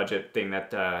biggest budget thing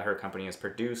that her company has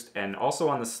produced. And also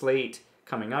on the slate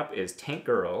coming up is Tank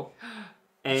Girl.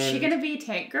 And is she gonna be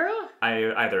Tank Girl?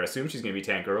 I either assume she's gonna be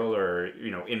Tank Girl or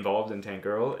involved in Tank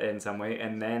Girl in some way.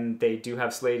 And then they do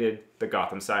have slated the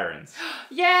Gotham Sirens.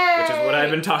 Yay! Which is what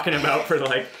I've been talking about for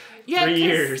like 3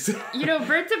 years.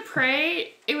 Birds of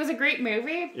Prey, it was a great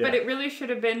movie, but it really should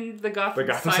have been the Gotham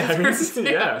Sirens.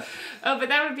 Yeah. Oh, but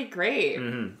that would be great.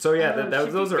 Mm-hmm. So yeah,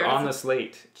 those are on the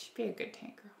slate. She'd be a good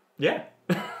Tank Girl. Yeah.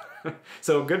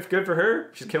 So good for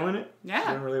her. She's killing it. Yeah. She's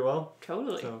doing really well.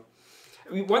 Totally. So,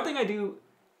 one thing I do,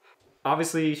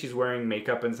 obviously she's wearing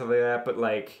makeup and stuff like that, but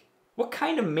like, what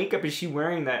kind of makeup is she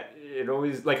wearing that it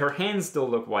always, like her hands still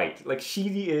look white? Like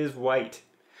she is white.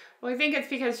 Well, I think it's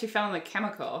because she found the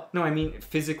chemical. No, I mean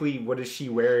physically, what is she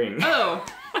wearing? Oh.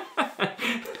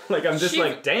 Like I'm just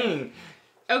like, dang.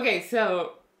 Okay,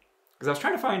 so. Because I was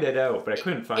trying to find it out, but I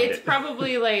couldn't find it. It's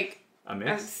probably like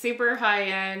a super high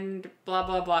end, blah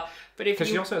blah blah. But if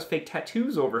she also has fake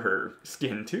tattoos over her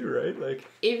skin too, right? Like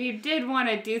if you did want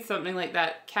to do something like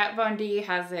that, Kat Von D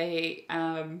has a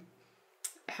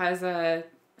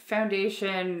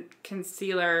foundation,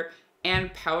 concealer,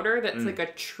 and powder that's like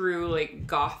a true like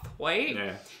goth white.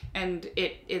 Yeah. And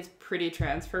it is pretty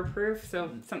transfer proof,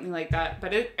 so something like that.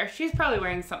 But she's probably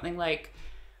wearing something like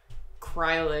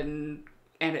Krylon,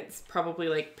 and it's probably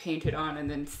like painted on and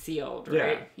then sealed,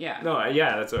 right? Yeah. No,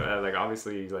 yeah, that's what, like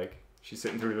obviously like she's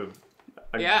sitting through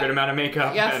a good amount of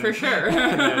makeup. Yeah, for sure.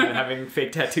 And then having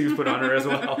fake tattoos put on her as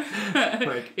well.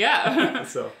 Like, yeah.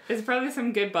 So it's probably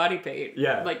some good body paint.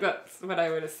 Yeah. Like that's what I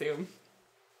would assume.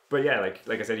 But yeah, like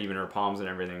I said, even her palms and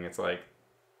everything, it's like,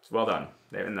 it's well done.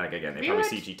 And like again, they probably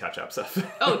CG touch up stuff.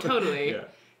 Oh, totally. Yeah.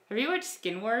 Have you watched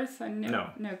Skin Wars?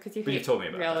 No. No, because you told me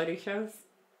about reality shows.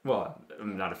 Well,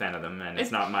 I'm not a fan of them, and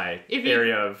it's not my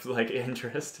area of like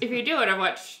interest. If you do want to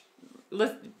watch,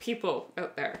 people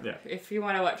out there, yeah. If you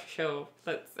want to watch a show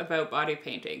that's about body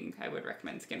painting, I would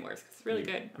recommend Skin Wars because it's really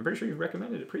good. I'm pretty sure you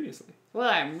recommended it previously. Well,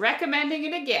 I'm recommending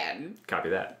it again. Copy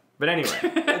that. But anyway,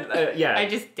 yeah. I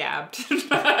just dabbed.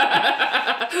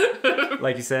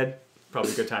 Like you said,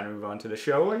 probably a good time to move on to the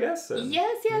show, I guess.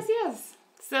 Yes.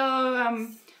 So,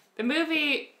 the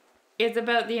movie is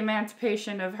about the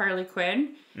emancipation of Harley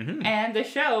Quinn, and the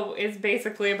show is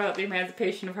basically about the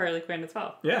emancipation of Harley Quinn as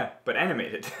well. Yeah, but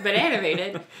animated.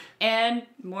 And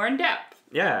more in depth.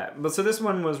 Yeah, but so this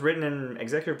one was written and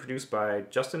executive produced by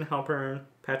Justin Halpern,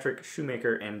 Patrick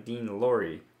Shoemaker, and Dean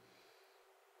Laurie.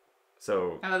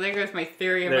 So. Oh, there goes my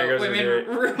theory about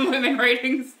women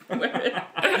writing. I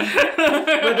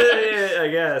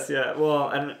guess, yeah. Well,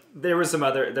 and there was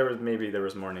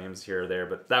more names here or there,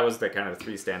 but that was the kind of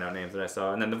 3 standout names that I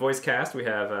saw. And then the voice cast, we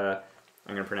have, I'm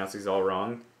going to pronounce these all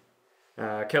wrong,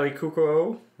 Kelly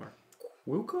Kuko, or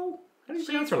Wuko? How do you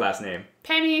pronounce her last name?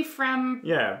 Penny from...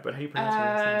 Yeah, but how do you pronounce her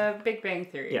last name? Big Bang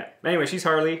Theory. Yeah. Anyway, she's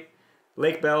Harley.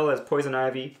 Lake Bell as Poison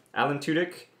Ivy. Alan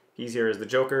Tudyk, he's here as the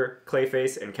Joker,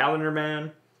 Clayface, and Calendar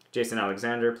Man. Jason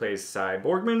Alexander plays Cy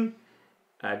Borgman.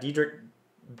 Diedrich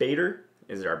Bader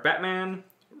is our Batman.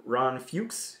 Ron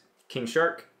Fuchs, King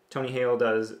Shark. Tony Hale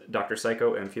does Dr.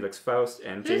 Psycho and Felix Faust.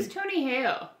 And who's Tony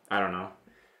Hale? I don't know.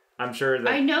 I'm sure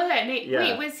that... I know that name. Yeah.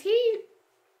 Wait, was he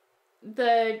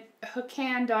the hook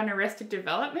hand on Arrested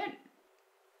Development?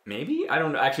 Maybe? I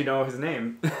don't actually know his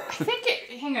name. I think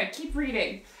it... Hang on, keep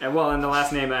reading. And the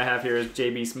last name I have here is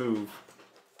J.B. Smoove.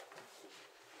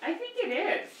 I think it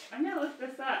is. I'm going to look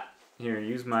this up. Here,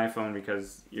 use my phone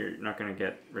because you're not going to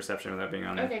get reception without being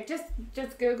on there. Okay, just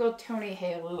Google Tony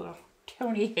Hale.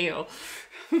 Tony Hale.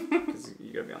 Because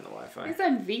you got to be on the Wi-Fi. He's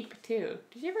on Veep, too.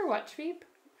 Did you ever watch Veep?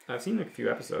 I've seen a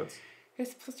few episodes. It's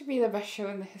supposed to be the best show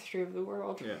in the history of the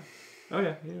world. Yeah. Oh,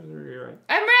 yeah. You're right.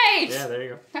 I'm right! Yeah, there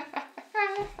you go.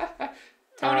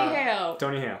 Tony Hale.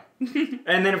 Tony Hale.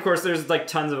 And then, of course, there's, like,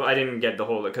 tons of... I didn't get the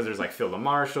whole... Because there's, like, Phil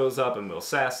LaMarr shows up, and Will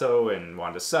Sasso, and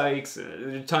Wanda Sykes.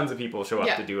 Tons of people show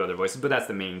up to do other voices, but that's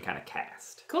the main kind of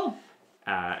cast. Cool.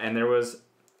 And there was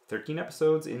 13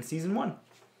 episodes in season 1.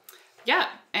 Yeah,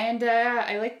 and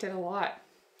I liked it a lot.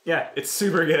 Yeah, it's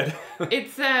super good.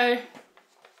 It's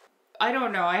I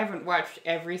don't know. I haven't watched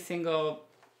every single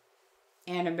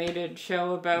animated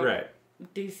show about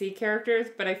DC characters,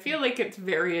 but I feel like it's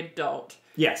very adult.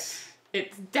 Yes.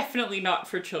 It's definitely not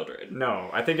for children. No,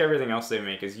 I think everything else they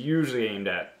make is usually aimed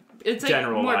at it's like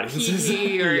general more audiences.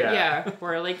 PG or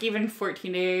or like even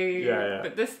 14A. Yeah.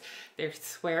 But this, they're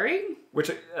swearing.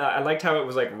 Which I liked how it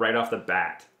was like right off the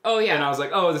bat. Oh yeah. And I was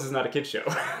like, oh, this is not a kid's show.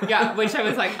 Yeah, which I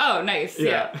was like, oh, nice.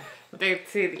 Yeah. They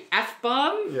say the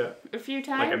F-bomb a few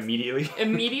times. Like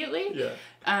immediately.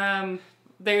 Yeah.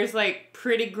 There's like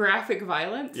pretty graphic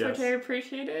violence, which I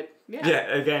appreciated. Yeah.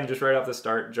 Yeah, again, just right off the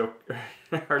start,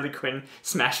 Harley Quinn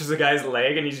smashes a guy's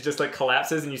leg and he's just like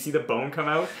collapses and you see the bone come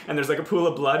out and there's like a pool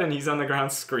of blood and he's on the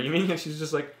ground screaming and she's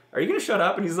just like, are you gonna shut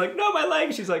up? And he's like, no, my leg.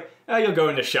 And she's like, oh, you'll go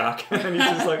into shock. And he's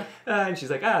just like, and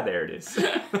she's like, there it is.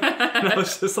 And I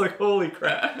was just like, holy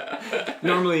crap.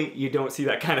 Normally, you don't see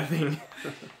that kind of thing.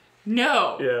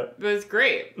 No. Yeah. It was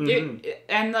great. Mm-hmm.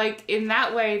 And like in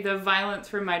that way, the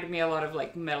violence reminded me a lot of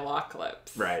like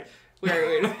Metalocalypse. Right.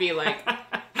 Where it would be like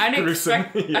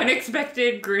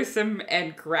unexpected, gruesome,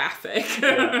 and graphic.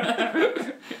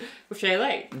 Which I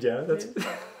like. Yeah, that's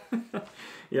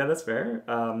yeah, that's fair.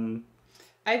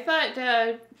 I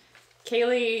thought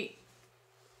Kaylee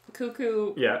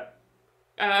Cuckoo. Yeah.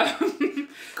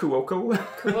 Kuoko.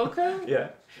 Kuoko? Yeah.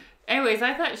 Anyways,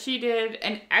 I thought she did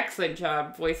an excellent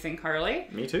job voicing Harley.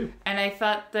 Me too. And I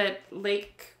thought that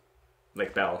Lake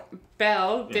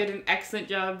Bell did an excellent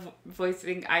job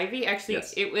voicing Ivy. Actually,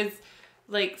 it was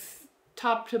like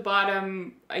top to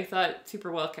bottom, I thought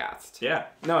super well cast. Yeah.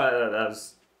 No,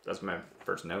 that's my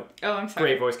first note. Oh, I'm sorry.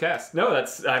 Great voice cast. No,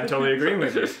 I'm totally agreeing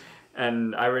with you.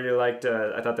 And I really liked,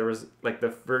 I thought there was, like, the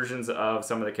versions of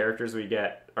some of the characters we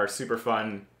get are super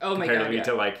fun comparatively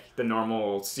to, like, the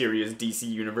normal serious DC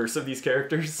universe of these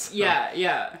characters.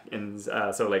 Yeah. And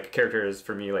so, like, characters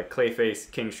for me, like Clayface,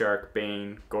 King Shark,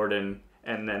 Bane, Gordon,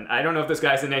 and then, I don't know if this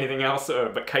guy's in anything else,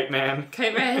 but Kite Man.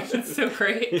 Kite Man, it's so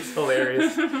great. He's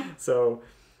hilarious. So,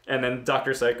 and then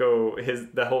Dr. Psycho,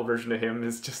 the whole version of him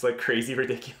is just, like, crazy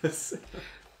ridiculous.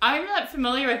 I'm not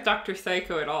familiar with Dr.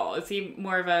 Psycho at all. Is he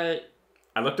more of a...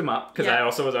 I looked him up because I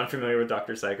also was unfamiliar with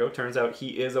Dr. Psycho. Turns out he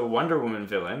is a Wonder Woman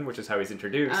villain, which is how he's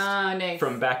introduced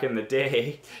from back in the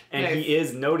day. And he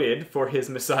is noted for his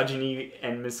misogyny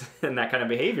and that kind of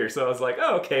behavior. So I was like,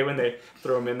 oh, okay, when they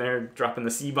throw him in there, dropping the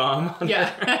C-bomb.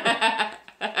 Yeah.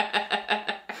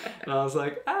 And I was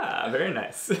like, very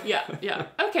nice. Yeah.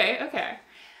 Okay.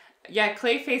 Yeah,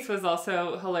 Clayface was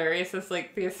also hilarious as,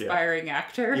 like, the aspiring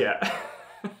actor. Yeah.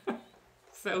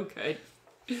 So good.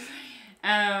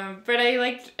 But I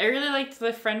really liked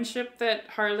the friendship that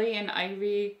Harley and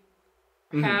Ivy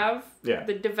have. Yeah.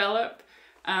 That develop.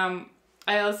 I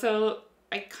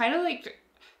kind of liked,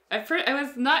 at first, I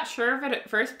was not sure of it at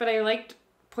first, but I liked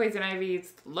Poison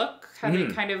Ivy's look, how they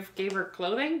kind of gave her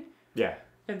clothing. Yeah.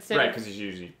 Instead because she's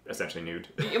usually essentially nude.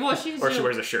 Well, she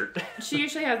wears a shirt. She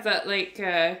usually has that, like,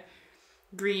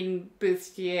 green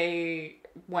bustier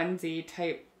onesie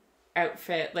type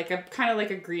outfit, like a kind of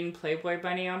like a green Playboy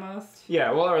bunny almost. Yeah,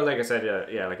 well, or like I said,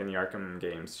 like in the Arkham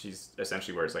games, she's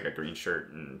essentially wears like a green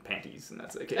shirt and panties, and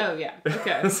that's like it. Oh yeah,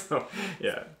 okay. So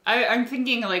yeah, I'm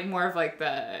thinking like more of like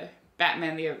the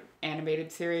Batman the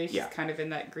animated series. She's kind of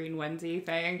in that green onesie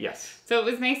thing. Yes. So it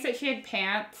was nice that she had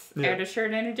pants and a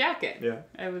shirt and a jacket. Yeah,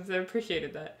 I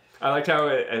appreciated that. I liked how,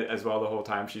 as well, the whole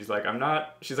time, she's like, I'm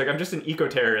just an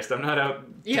eco-terrorist. I'm not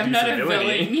out to do I'm not some a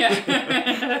villainy. villain.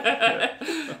 Yeah.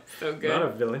 So good. Not a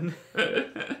villain.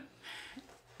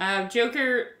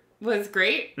 Joker was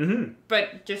great,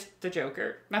 but just the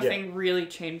Joker. Nothing really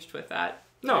changed with that.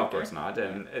 No, Joker. Of course not.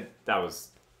 And that was,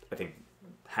 I think,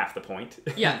 half the point.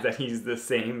 Yeah. That he's the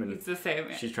same. And he's the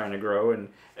same, she's trying to grow. And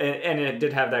it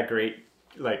did have that great,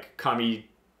 like, comedy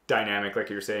dynamic, like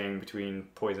you were saying, between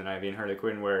Poison Ivy and Harley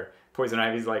Quinn, where Poison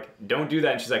Ivy's like, don't do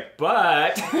that, and she's like,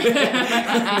 but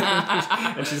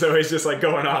and she's always just like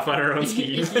going off on her own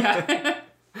skis. Kind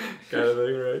of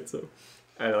thing, right? So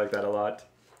I like that a lot.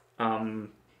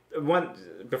 One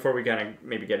before we kind of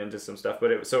maybe get into some stuff,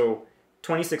 but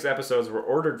 26 episodes were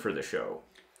ordered for the show.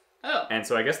 Oh. And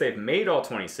so I guess they've made all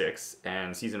 26,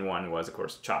 and season 1 was, of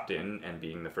course, chopped in and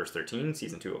being the first 13.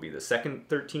 Season 2 will be the second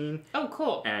 13. Oh,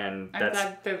 cool. And I'm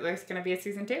glad that there's going to be a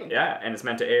season 2. Yeah, and it's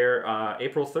meant to air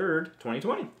April 3rd,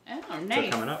 2020. Oh, nice.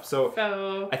 So coming up.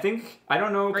 So I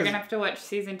don't know. We're going to have to watch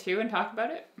season 2 and talk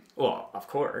about it? Well, of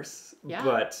course. Yeah.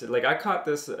 But, like, I caught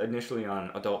this initially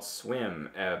on Adult Swim,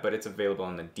 but it's available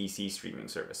on the DC streaming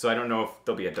service. So I don't know if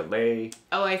there'll be a delay.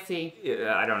 Oh, I see.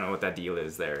 I don't know what that deal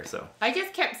is there, so. I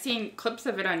just kept seeing clips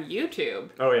of it on YouTube.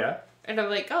 Oh, yeah? And I'm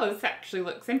like, oh, this actually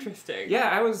looks interesting. Yeah,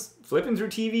 I was flipping through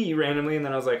TV randomly, and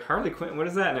then I was like, Harley Quinn, what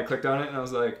is that? And I clicked on it, and I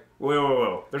was like,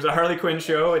 whoa. There's a Harley Quinn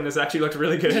show, and this actually looks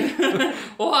really good.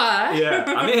 What? Yeah,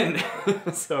 I'm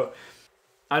in. So,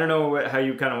 I don't know how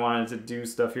you kind of wanted to do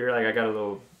stuff here. Like, I got a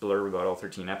little blurb about all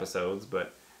 13 episodes,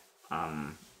 but...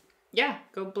 Yeah,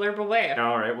 go blurb away.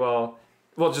 All right, well,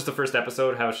 just the first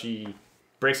episode, how she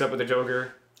breaks up with the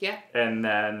Joker. Yeah. And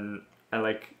then I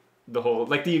like the whole,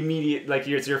 like the immediate, like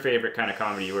it's your favorite kind of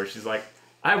comedy where she's like,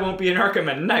 I won't be in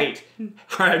Arkham at night.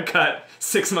 Hard cut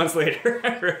 6 months later.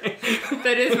 Right?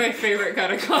 That is my favorite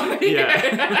kind of comedy.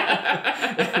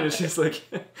 Yeah. And it's just like,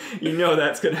 you know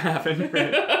that's going to happen.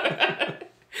 Right?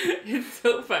 It's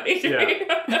so funny to me.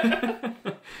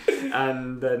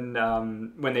 And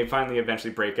then when they finally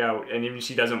eventually break out, and even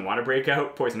she doesn't want to break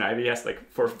out, Poison Ivy has to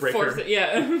like force her. It,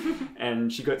 yeah.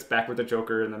 And she gets back with the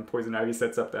Joker, and then Poison Ivy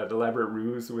sets up that elaborate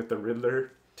ruse with the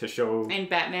Riddler to show... And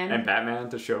Batman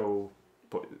to show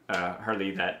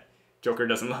Harley that Joker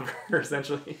doesn't love her,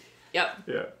 essentially. Yep.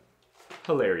 Yeah.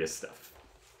 Hilarious stuff.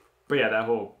 But yeah, that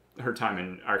whole... Her time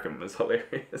in Arkham was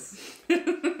hilarious.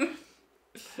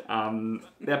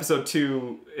 Episode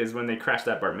 2 is when they crash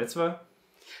that bar mitzvah.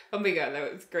 Oh my god,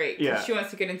 that was great. Yeah. She wants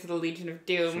to get into the Legion of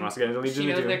Doom. She knows they're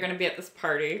going to be at this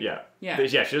party. Yeah. Yeah.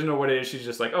 She doesn't know what it is. She's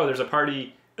just like, oh, there's a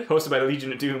party hosted by the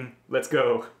Legion of Doom. Let's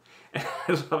go. And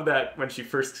I love that when she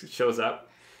first shows up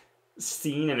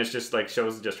scene, and it's just like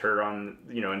shows just her on,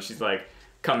 and she's like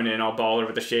coming in all baller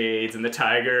with the shades and the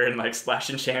tiger and like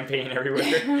splashing champagne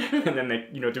everywhere. And then they,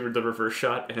 do the reverse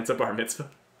shot, and it's a bar mitzvah.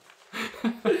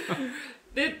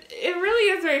 It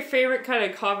really is my favorite kind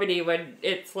of comedy when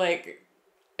it's like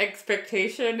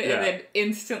expectation and then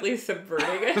instantly subverting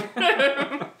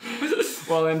it.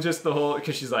 Well, and just the whole,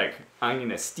 because she's like, I'm going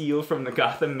to steal from the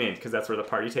Gotham Mint, because that's where the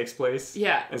party takes place.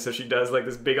 Yeah. And so she does like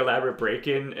this big elaborate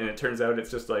break-in, and it turns out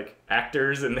it's just like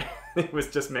actors, and it was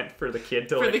just meant for the kid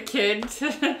to the kid,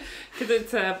 because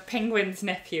it's Penguin's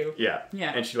nephew. Yeah.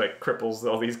 Yeah. And she like cripples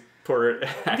all these poor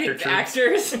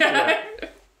actors. Yeah.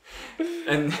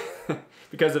 And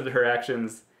because of her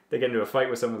actions, they get into a fight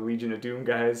with some of the Legion of Doom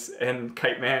guys, and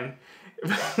Kite Man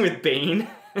with Bane.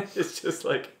 It's just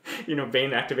like,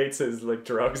 Bane activates his like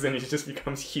drugs, and he just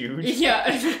becomes huge.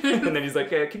 Yeah. And then he's like,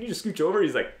 can you just scooch over?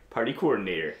 He's like, party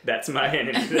coordinator. That's my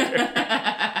enemy there.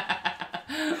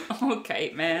 Oh,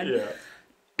 Kite Man. Yeah.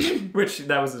 Which,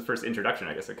 that was his first introduction,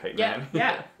 I guess, of Kite Man.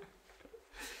 Yeah.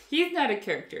 He's not a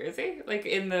character, is he? Like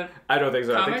in the I don't think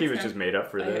so. comics? I think he was just made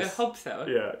up for this. I hope so.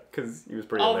 Yeah, because he was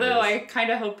pretty Although hilarious. I kind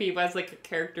of hope he was like a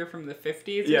character from the 50s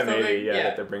or yeah, something. Maybe,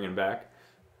 that they're bringing back.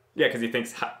 Yeah, because he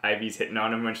thinks Ivy's hitting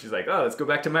on him when she's like, oh, let's go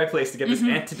back to my place to get this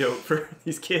antidote for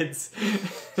these kids.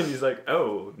 And he's like,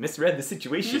 oh, misread the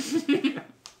situation.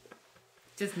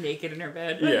 Just naked in her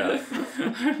bed.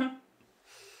 Yeah.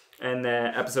 And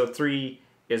then episode 3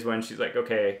 is when she's like,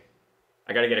 okay,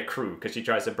 I gotta get a crew, because she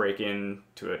tries to break in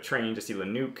to a train to steal a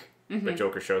nuke, but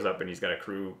Joker shows up and he's got a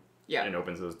crew and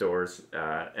opens those doors,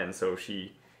 and so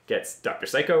she gets Dr.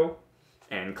 Psycho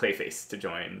and Clayface to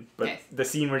join. But the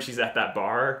scene where she's at that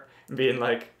bar being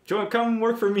like, come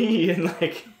work for me, and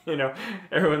like,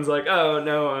 everyone's like, oh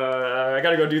no, I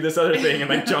gotta go do this other thing, and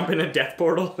like jump in a death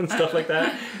portal and stuff like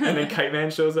that, and then Kite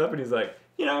Man shows up and he's like,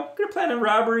 gonna plan a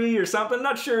robbery or something,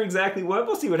 not sure exactly what,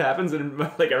 we'll see what happens, and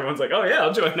like everyone's like, oh yeah,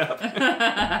 I'll join up.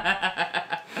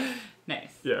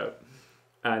 Nice. Yeah.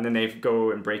 And then they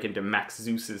go and break into Max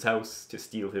Zeus's house to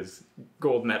steal his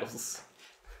gold medals.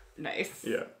 Nice.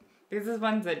 Yeah. These are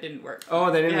ones that didn't work.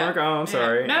 Oh, they didn't work? Oh, I'm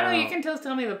sorry. No, you can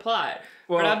tell me the plot.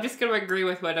 Well, but I'm just going to agree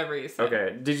with whatever you said.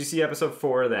 Okay. Did you see episode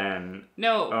 4 then?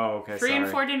 No. Oh, okay. 3 and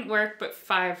 4 didn't work, but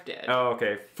 5 did. Oh,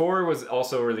 okay. 4 was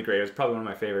also really great. It was probably one of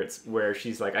my favorites, where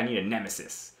she's like, I need a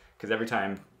nemesis. Because every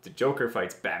time the Joker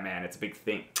fights Batman, it's a big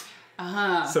thing.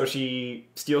 Uh-huh. So she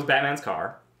steals Batman's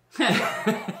car.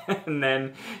 And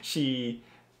then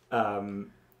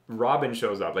Robin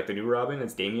shows up, like the new Robin.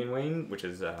 It's Damian Wayne, which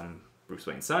is Bruce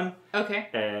Wayne's son. Okay.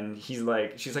 And she's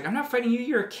like, I'm not fighting you,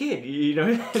 you're a kid,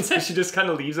 And so she just kind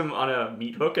of leaves him on a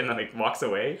meat hook and then like walks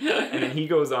away. And then he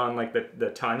goes on like the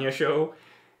Tanya show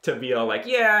to be all like,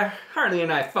 yeah, Harley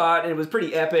and I fought and it was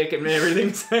pretty epic and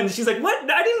everything. And she's like,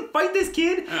 what? I didn't fight this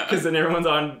kid? Because then everyone's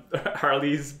on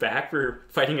Harley's back for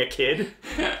fighting a kid.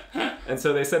 And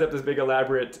so they set up this big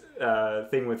elaborate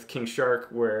thing with King Shark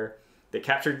where they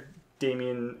captured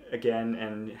Damien again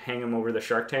and hang him over the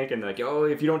shark tank, and they're like, oh,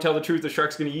 if you don't tell the truth, the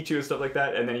shark's gonna eat you and stuff like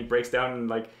that. And then he breaks down and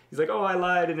like he's like, oh, I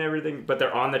lied and everything, but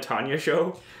they're on the Tanya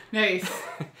show. Nice.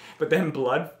 But then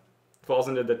blood falls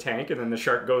into the tank and then the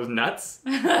shark goes nuts.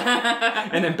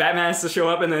 And then Batman has to show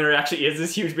up and then there actually is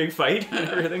this huge big fight and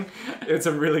everything. It's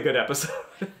a really good episode.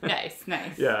 Nice.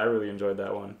 Yeah, I really enjoyed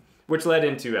that one, which led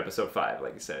into episode 5,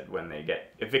 like you said, when they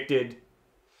get evicted.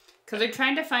 Because they're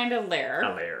trying to find a lair.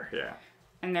 A lair, yeah.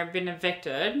 And they've been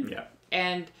evicted. Yeah.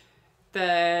 And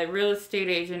the real estate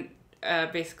agent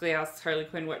basically asks Harley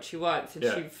Quinn what she wants, and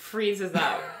she freezes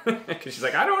up. Because she's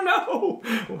like, I don't know.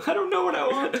 I don't know what I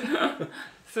want.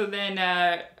 So then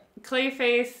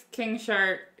Clayface, King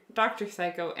Shark, Dr.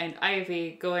 Psycho, and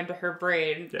Ivy go into her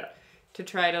brain to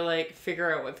try to, like,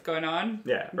 figure out what's going on.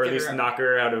 Yeah, or at least knock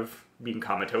her out of being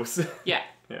comatose. Yeah.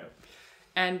 Yeah.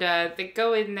 And they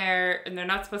go in there, and they're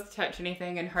not supposed to touch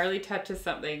anything, and Harley touches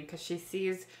something because she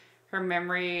sees her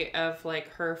memory of, like,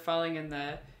 her falling in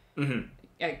the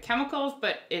chemicals,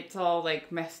 but it's all,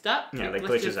 like, messed up. Yeah, like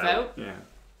glitches out. Yeah.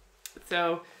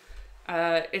 So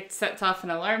it sets off an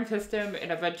alarm system,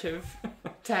 and a bunch of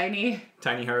tiny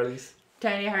Harleys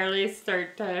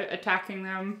start attacking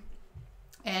them.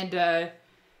 And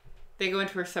they go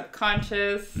into her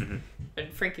subconscious.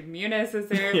 And Frankie Muniz is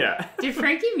there. Yeah. Did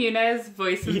Frankie Muniz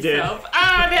voice himself? He did.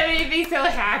 Ah, that made me so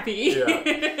happy.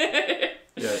 Yeah.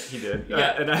 Yeah, he did.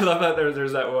 Yeah. And I love that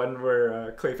there's that one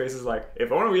where Clayface is like,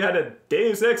 if only we had a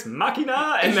Deus Ex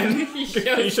Machina, and then he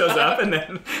shows up, and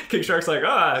then King Shark's like,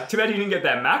 too bad you didn't get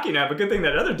that Machina, but good thing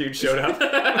that other dude showed up.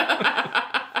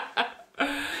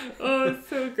 Oh, it's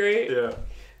so great. Yeah.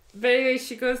 But anyway,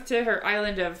 she goes to her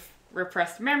island of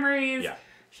repressed memories. Yeah.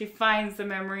 She finds the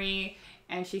memory,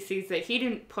 and she sees that he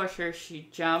didn't push her, she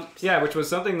jumped. Yeah, which was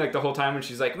something like the whole time when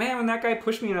she's like, man, when that guy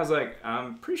pushed me, and I was like,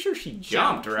 I'm pretty sure she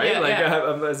jumped, right?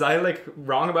 Yeah, was I like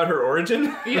wrong about her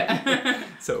origin? Yeah.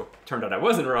 So, turned out I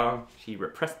wasn't wrong. She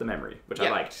repressed the memory, which I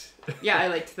liked. Yeah, I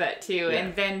liked that too. Yeah.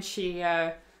 And then she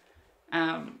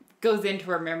goes into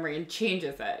her memory and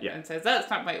changes it and says, that's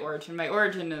not my origin. My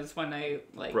origin is when I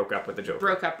broke up with the Joker.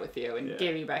 Broke up with you and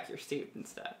gave me back your suit and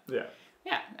stuff. Yeah.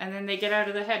 Yeah, and then they get out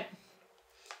of the head.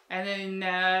 And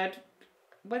then,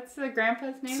 what's the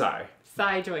grandpa's name?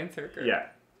 Cy joins her group. Yeah,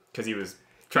 because he was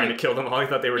trying to kill them all. He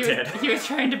thought they were dead. He was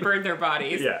trying to burn their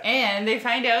bodies. Yeah. And they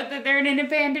find out that they're in an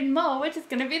abandoned mall, which is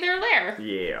going to be their lair.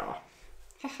 Yeah.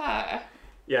 Haha.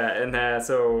 Yeah, and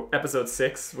so episode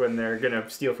 6, when they're going to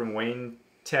steal from Wayne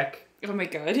Tech. Oh my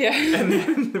god, yeah. And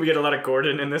then we get a lot of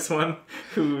Gordon in this one,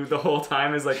 who the whole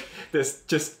time is like this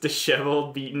just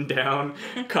disheveled, beaten down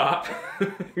cop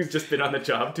who's just been on the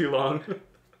job too long.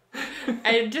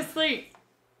 And just like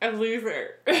a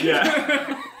loser.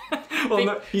 Yeah. Well,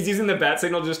 no, he's using the bat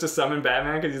signal just to summon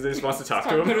Batman because he just wants to talk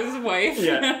to him. Talk to his wife.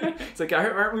 Yeah. It's like,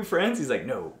 aren't we friends? He's like,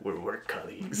 no, we're work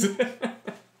colleagues.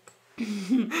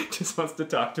 Just wants to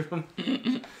talk to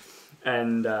him.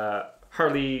 And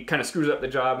Harley kind of screws up the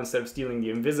job. Instead of stealing the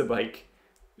Invisibike,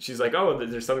 she's like, oh,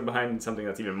 there's something behind something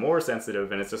that's even more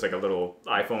sensitive, and it's just like a little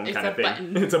iPhone kind of thing.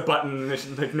 Button. It's a button.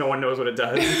 Like no one knows what it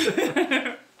does.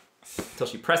 Until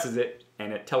she presses it,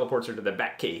 and it teleports her to the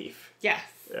Batcave. Yes.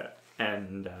 Yeah.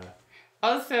 And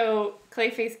also,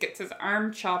 Clayface gets his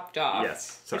arm chopped off.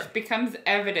 Yes. Sorry. Which becomes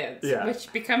evidence. Yeah.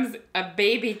 Which becomes a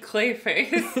baby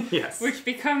Clayface. Yes. Which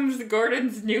becomes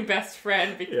Gordon's new best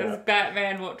friend because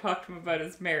Batman won't talk to him about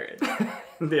his marriage.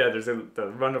 Yeah, there's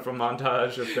the wonderful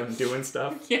montage of them doing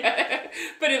stuff. Yeah.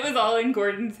 But it was all in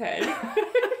Gordon's head.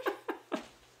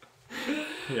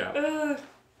 Yeah.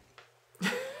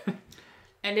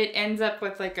 And it ends up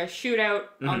with like a shootout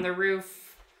on the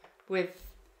roof with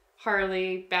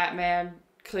Harley, Batman,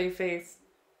 Clayface,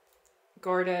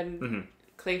 Gordon,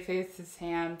 Clayface's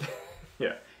hand.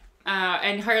 Yeah.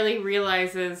 And Harley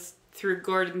realizes through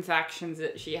Gordon's actions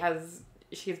that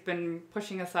she's been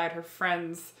pushing aside her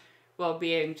friends'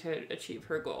 well-being to achieve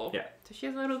her goal. Yeah. So she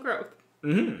has a little growth.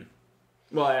 Mm-hmm.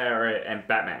 Well, right, and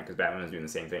Batman, because Batman was doing the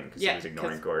same thing because he was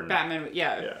ignoring Gordon.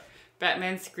 Yeah.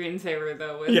 Batman's screensaver,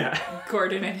 though, was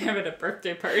Gordon and him at a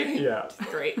birthday party. Yeah. Which is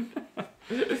great.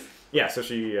 Yeah, so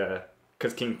she,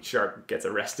 because King Shark gets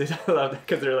arrested. I love that,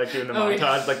 because they're, like, doing the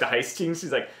montage, like, the heist team.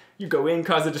 She's like, you go in,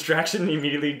 cause a distraction, and he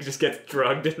immediately just gets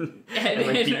drugged and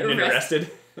like, beaten and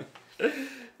arrested.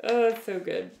 Oh, it's so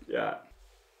good. Yeah.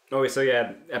 Oh, so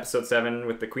yeah, episode 7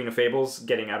 with the Queen of Fables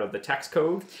getting out of the tax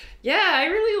code. Yeah, I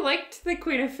really liked the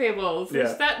Queen of Fables. Yeah.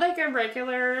 Is that like a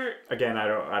regular? Again, I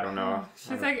don't know.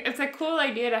 It's a cool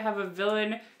idea to have a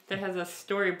villain that has a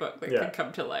storybook that can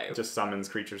come to life. Just summons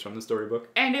creatures from the storybook.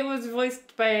 And it was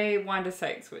voiced by Wanda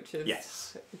Sykes, which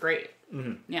is great.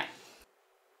 Mm-hmm. Yeah.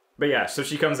 But yeah, so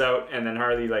she comes out, and then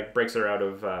Harley like breaks her out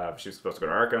of. She was supposed to go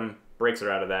to Arkham, breaks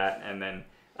her out of that, and then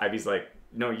Ivy's like,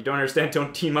 no, you don't understand.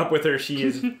 Don't team up with her. She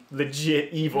is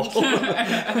legit evil.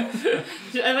 I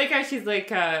like how she's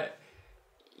like,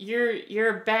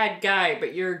 you're a bad guy,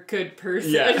 but you're a good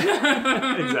person.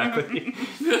 Yeah, exactly.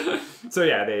 So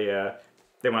yeah,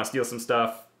 they want to steal some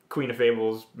stuff. Queen of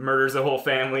Fables murders the whole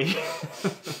family.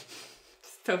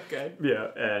 So good. Yeah,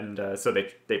 and so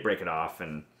they break it off,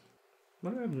 and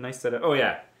What a nice setup. Oh,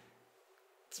 yeah.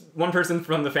 One person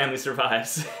from the family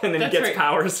survives and then gets right.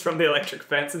 powers from the electric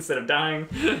fence instead of dying.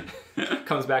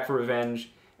 Comes back for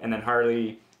revenge. And then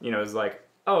Harley, is like,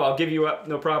 oh, I'll give you up,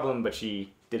 no problem. But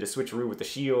she did a switcheroo with the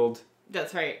shield.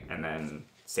 That's right. And then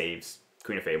saves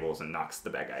Queen of Fables and knocks the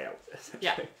bad guy out.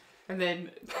 Yeah. And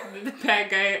then the bad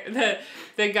guy,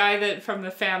 the guy that from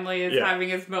the family is having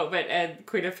his moment, and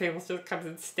Queen of Fables just comes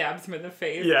and stabs him in the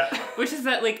face. Yeah. Which is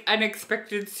that, like,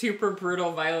 unexpected, super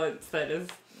brutal violence that is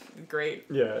great.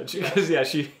 Yeah,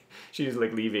 because she's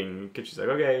like leaving because she's like,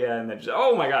 okay, yeah, and then she's like,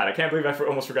 oh my god, I can't believe I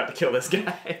almost forgot to kill this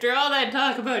guy. After all that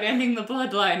talk about ending the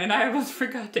bloodline, and I almost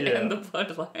forgot to end the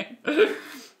bloodline.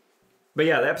 But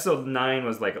yeah, the episode 9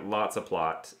 was like lots of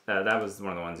plot. That was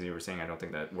one of the ones you were saying I don't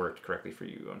think that worked correctly for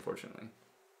you, unfortunately.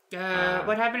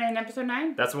 What happened in episode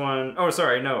 9? That's one... Oh,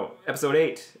 sorry, no. Episode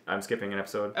 8. I'm skipping an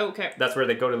episode. Oh, okay. That's where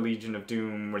they go to Legion of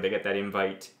Doom, where they get that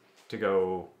invite to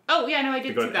go... Oh, yeah, no, I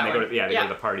did see that one. They go to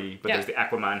the party, but there's the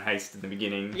Aquaman heist in the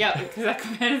beginning. Yeah, because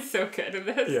Aquaman is so good in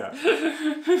this.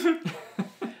 Yeah.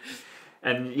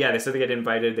 And yeah, they get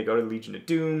invited. They go to Legion of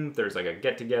Doom. There's like a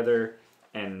get-together.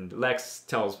 And Lex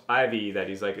tells Ivy that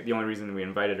he's like, the only reason we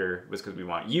invited her was because we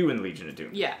want you in Legion of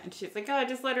Doom. Yeah, and she's like, oh,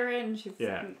 just let her in. She's,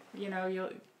 you'll...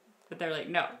 But they're like,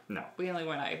 no. We only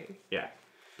want Ivy. Yeah.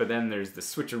 But then there's the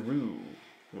switcheroo,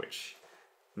 which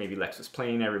maybe Lex was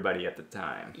playing everybody at the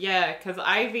time. Yeah, because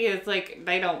Ivy is like,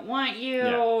 they don't want you.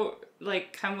 Yeah.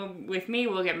 Like, come with me,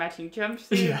 we'll get matching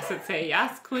jumpsuits that say,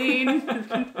 yes, queen.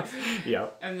 Yeah.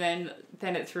 And then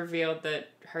it's revealed that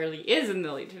Harley is in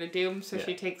the Legion of Doom, so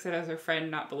she takes it as her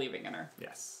friend not believing in her.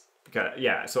 Yes. Because,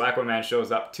 so Aquaman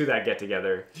shows up to that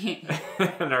get-together.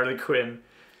 And Harley Quinn,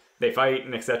 they fight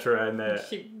and etc. And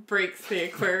she breaks the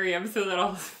aquarium so that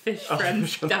all his fish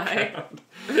friends die.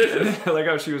 And then I like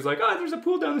how she was like, oh, there's a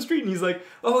pool down the street. And he's like,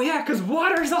 oh yeah, because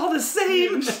water's all the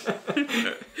same.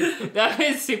 That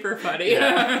is super funny.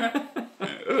 Yeah.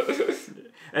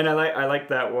 And I like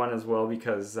that one as well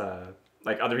because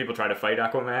like other people try to fight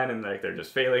Aquaman and like they're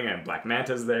just failing and Black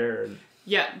Manta's there. And,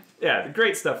 yeah,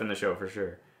 great stuff in the show for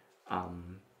sure.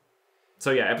 So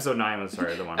yeah, episode 9 was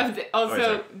the one.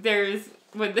 Also, there's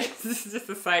when this is just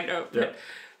a side note, but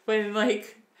when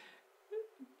like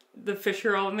the fish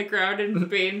are all on the ground and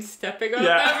Bane's stepping on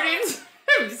them and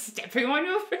he's stepping on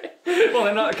your fish. Well,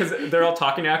 they're not, because they're all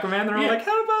talking to Aquaman. They're all like,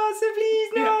 "Help us,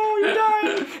 please! No, you're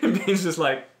dying!" And Bane's just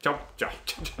like, "Jump, jump,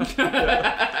 jump."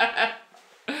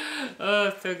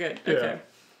 Oh, so good. Okay.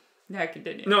 Now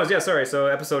continue. No, sorry. So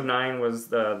episode 9 was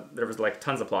there was like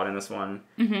tons of plot in this one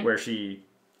where she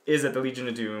is at the Legion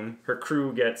of Doom. Her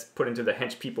crew gets put into the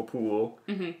hench people pool,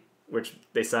 which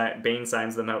Bane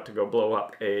signs them out to go blow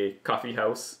up a coffee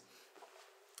house,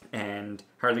 and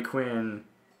Harley Quinn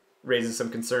raises some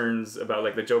concerns about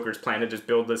like the Joker's plan to just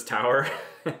build this tower,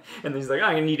 and he's like,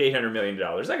 I'm gonna need $800 million.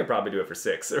 I could probably do it for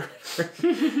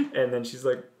 $6. And then she's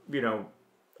like,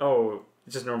 oh,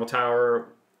 it's just a normal tower.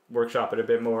 Workshop it a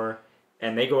bit more,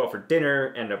 and they go out for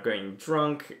dinner, end up getting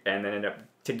drunk, and then end up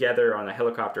together on a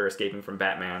helicopter escaping from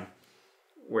Batman,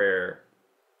 where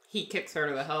he kicks her out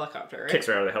of the helicopter, right? Kicks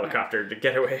her out of the helicopter to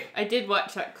get away. I did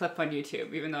watch that clip on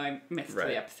YouTube, even though I missed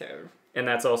the episode. And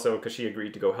that's also because she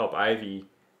agreed to go help Ivy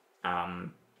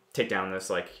take down this,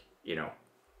 like,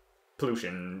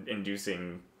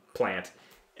 pollution-inducing plant,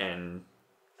 and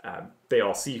they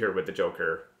all see her with the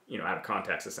Joker, out of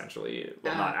context, essentially.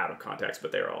 Well, not out of context,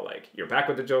 but they're all like, you're back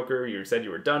with the Joker, you said you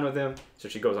were done with him. So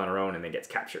she goes on her own and then gets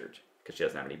captured because she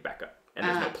doesn't have any backup. And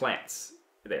there's no plants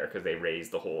there because they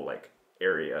raised the whole, like,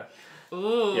 area.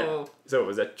 Ooh. Yeah. So it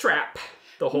was a trap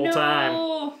the whole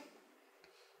time.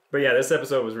 But yeah, this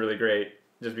episode was really great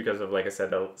just because of, like I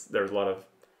said, there was a lot of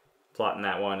plot in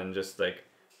that one and just, like,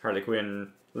 Harley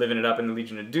Quinn living it up in the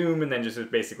Legion of Doom and then just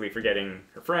basically forgetting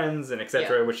her friends and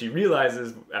etc. Which she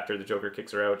realizes after the Joker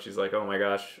kicks her out. She's like, oh my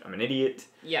gosh, I'm an idiot.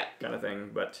 Yeah. Kind of thing.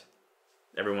 But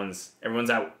everyone's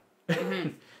out.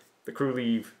 The crew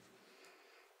leave.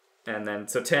 And then,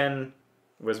 so 10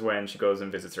 was when she goes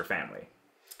and visits her family.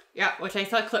 Yeah, which I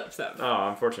saw clips of. Oh,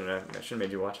 unfortunate. I should have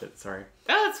made you watch it. Sorry.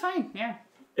 Oh, it's fine. Yeah.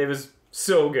 It was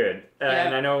so good.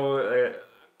 And I know,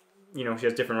 she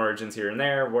has different origins here and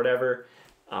there, whatever.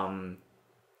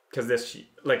 Because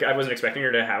I wasn't expecting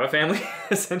her to have a family,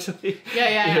 essentially.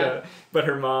 Yeah. But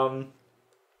her mom,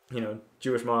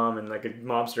 Jewish mom and like a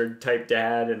mobster type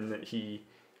dad, and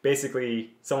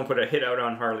someone put a hit out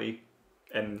on Harley,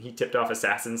 and he tipped off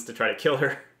assassins to try to kill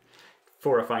her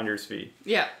for a finder's fee.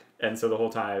 Yeah. And so the whole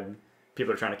time,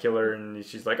 people are trying to kill her, and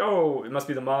she's like, oh, it must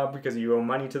be the mob because you owe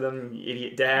money to them, you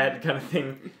idiot dad, kind of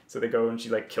thing. So they go and she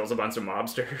like kills a bunch of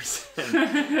mobsters,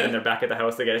 and they're back at the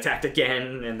house, they get attacked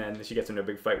again, and then she gets into a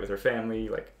big fight with her family,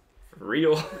 like for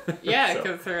real. Yeah,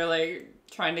 because they're like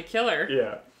trying to kill her.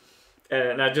 Yeah.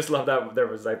 And I just love that there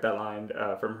was like that line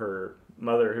from her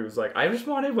mother who's like, I just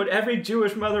wanted what every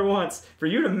Jewish mother wants, for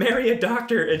you to marry a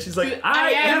doctor. And she's like,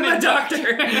 I am a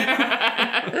doctor.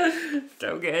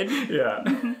 So good. Yeah.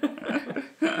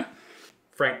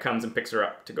 Frank comes and picks her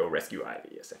up to go rescue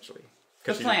Ivy, essentially.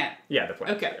 The plant. Yeah, the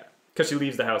plant. Okay. Because she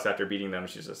leaves the house after beating them.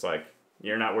 She's just like,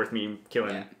 you're not worth me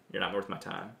killing. Yeah. You're not worth my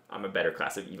time. I'm a better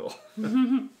class of evil.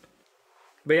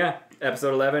 But yeah,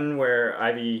 episode 11, where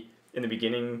Ivy, in the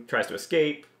beginning, tries to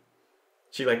escape.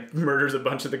 She, like, murders a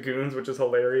bunch of the goons, which is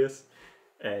hilarious.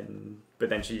 But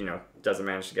then she, doesn't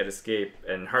manage to get escape.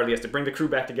 And Harley has to bring the crew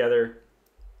back together.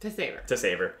 To save her. To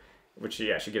save her. Which,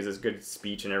 she gives this good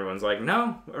speech, and everyone's like,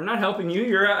 no, I'm not helping you.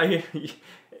 You're,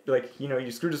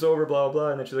 you screwed us over, blah, blah.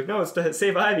 And then she's like, no, it's to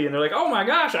save Ivy. And they're like, oh my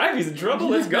gosh, Ivy's in trouble,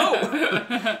 let's go.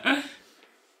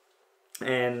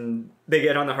 And they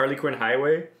get on the Harley Quinn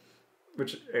highway,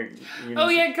 which...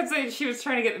 because she was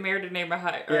trying to get the mayor to name a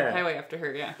highway after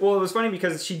her, yeah. Well, it was funny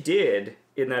because she did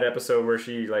in that episode where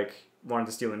she, wanted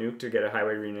to steal a nuke to get a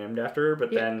highway renamed after her,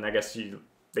 but then I guess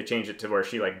they changed it to where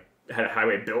she, had a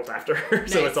highway built after her,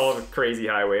 nice. So it's all a crazy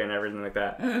highway and everything like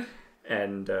that.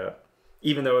 And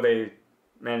even though they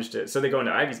managed to... So they go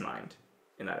into Ivy's mind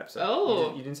in that episode.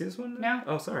 Oh. You didn't see this one? No.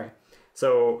 Oh, sorry.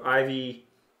 So Ivy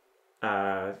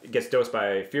gets dosed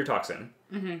by fear toxin.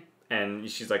 Mm-hmm. And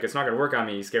she's like, it's not going to work on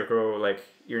me, Scarecrow.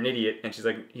 You're an idiot. And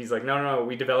he's like, no,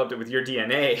 we developed it with your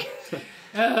DNA.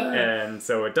 And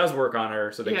so it does work on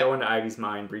her. So they go into Ivy's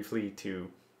mind briefly to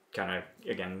kind of,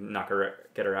 again,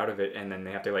 get her out of it. And then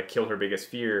they have to, kill her biggest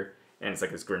fear. And it's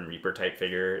like this Grim Reaper type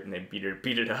figure. And they beat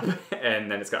it up.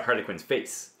 And then it's got Harley Quinn's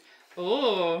face.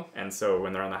 Oh. And so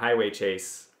when they're on the highway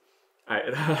chase,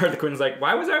 Harley Quinn's like,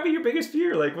 why was Ivy your biggest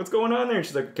fear? What's going on there? And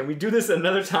she's like, can we do this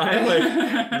another time?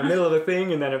 In the middle of the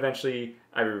thing. And then eventually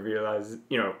Ivy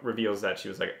reveals that she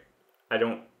was like, I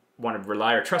don't want to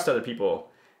rely or trust other people.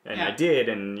 And I did.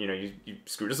 And, you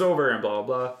screwed us over and blah,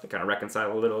 blah, blah. They kind of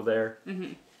reconcile a little there.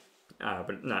 Mm-hmm.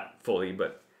 But not fully,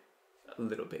 but a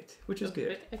little bit, which is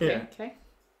good. Okay.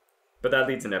 But that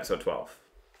leads into episode 12.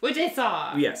 Which I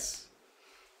saw. Yes.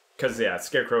 Because,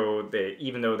 Scarecrow,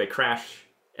 even though they crash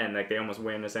and they almost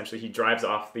win, essentially, he drives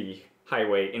off the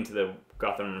highway into the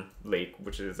Gotham Lake,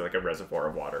 which is like a reservoir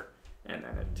of water. And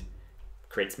then it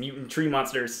creates mutant tree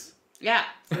monsters. Yeah,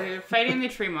 so they're fighting the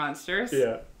tree monsters.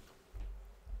 Yeah.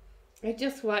 I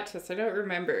just watched this. I don't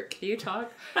remember. Can you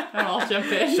talk? And I'll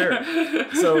jump in. Sure.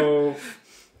 So,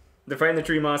 they're fighting the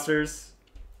tree monsters.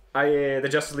 The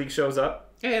Justice League shows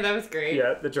up. Yeah, that was great.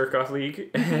 Yeah, the Jerk-Off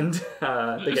League. And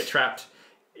they get trapped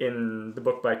in the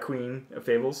book by Queen of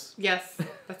Fables. Yes,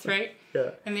 that's right.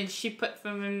 Yeah. And then she puts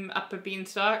them up a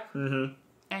beanstalk. Mm-hmm.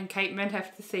 And Kite Man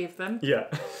have to save them. Yeah.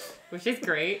 Which is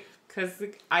great, because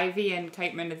Ivy and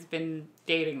Kite Man has been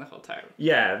dating the whole time.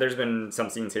 Yeah, there's been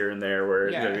some scenes here and there where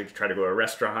they try to go to a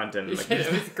restaurant and it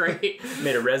was great.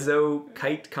 Made a rezo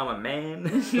kite, a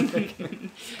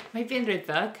man. Might be under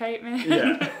the Kite Man.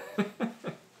 Yeah.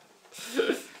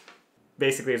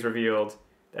 Basically, it's revealed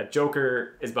that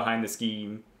Joker is behind the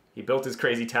scheme. He built his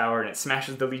crazy tower and it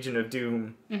smashes the Legion of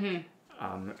Doom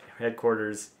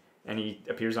headquarters. And he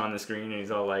appears on the screen and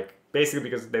he's all like, basically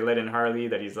because they let in Harley,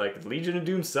 that he's like, the Legion of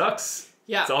Doom sucks.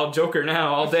 Yeah. It's all Joker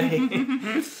now, all day.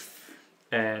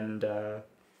 And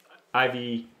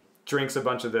Ivy drinks a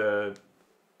bunch of the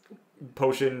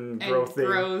potion growth thing.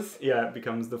 Grows. Yeah,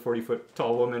 becomes the 40-foot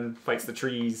tall woman, fights the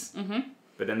trees. Mm-hmm.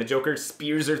 But then the Joker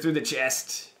spears her through the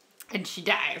chest. And she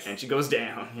dies. And she goes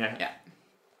down, yeah.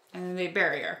 And then they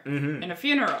bury her in a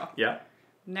funeral. Yeah.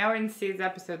 Now we're in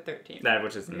episode 13.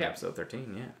 Which is in episode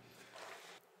 13, yeah.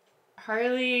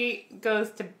 Harley goes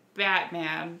to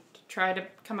Batman to try to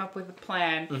come up with a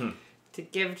plan to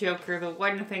give Joker the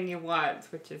one thing he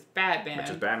wants, which is Batman.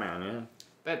 Yeah.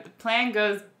 But the plan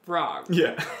goes wrong.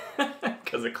 Yeah.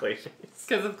 Because of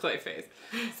Clayface.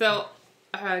 So,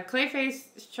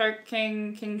 Clayface, Shark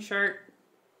King, King Shark,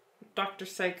 Dr.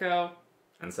 Psycho,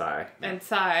 and Psy. And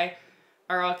Psy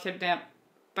are all kidnapped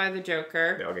by the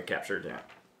Joker. They all get captured, yeah.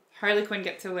 Harley Quinn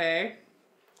gets away,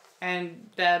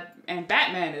 and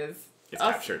Batman is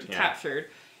captured,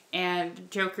 and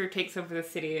Joker takes over the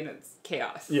city, and it's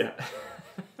chaos. Yeah.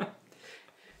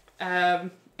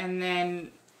 And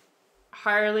then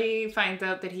Harley finds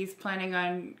out that he's planning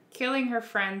on killing her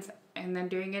friends and then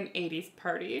doing an 80s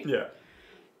party. Yeah.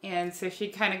 And so she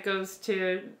kind of goes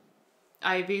to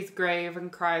Ivy's grave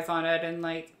and cries on it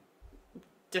and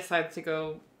decides to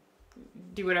go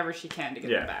do whatever she can to get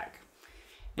them back.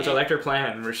 Which I liked her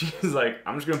plan, where she's like,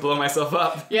 I'm just going to blow myself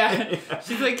up. Yeah.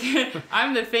 She's like,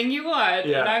 I'm the thing you want.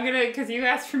 Yeah. And I'm going to, because you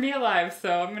asked for me alive,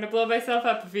 so I'm going to blow myself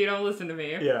up if you don't listen to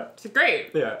me. Yeah. It's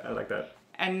great. Yeah, I like that.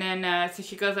 And then, so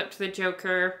she goes up to the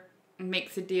Joker and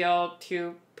makes a deal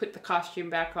to put the costume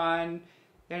back on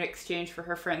in exchange for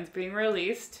her friends being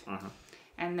released. Uh-huh.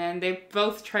 And then they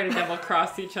both try to double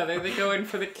cross each other. They go in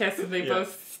for the kiss and they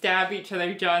both stab each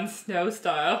other Jon Snow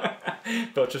style.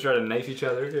 Both just try to knife each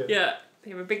other. Yeah. They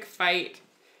have a big fight.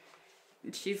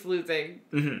 And she's losing.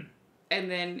 Mm-hmm. And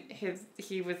then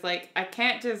he was like, I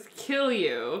can't just kill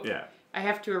you. Yeah. I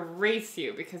have to erase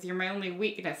you because you're my only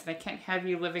weakness and I can't have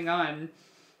you living on.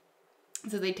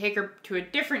 So they take her to a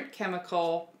different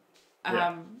chemical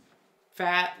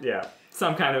vat. Yeah.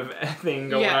 Some kind of thing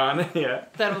going on. Yeah.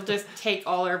 That'll just take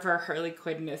all of her Harley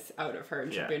Quinn-ness out of her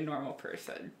and she'll be a normal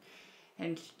person.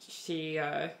 And she's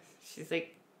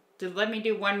like, let me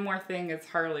do one more thing as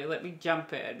Harley. Let me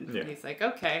jump in. Yeah. And he's like,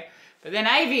 okay. But then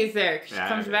Ivy's there. 'Cause she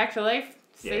comes back to life,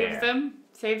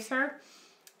 saves her.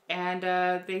 And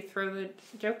they throw the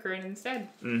Joker in instead.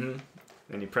 Mm-hmm.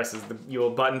 And he presses the Yule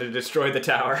button to destroy the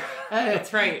tower.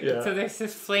 That's right. Yeah. So there's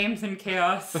just flames and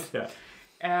chaos. Yeah.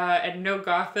 And no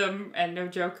Gotham and no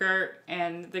Joker.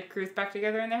 And the crew's back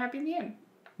together and they're happy in the end.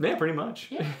 Yeah, pretty much.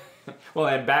 Yeah. Well,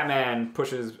 and Batman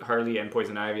pushes Harley and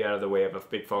Poison Ivy out of the way of a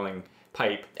big falling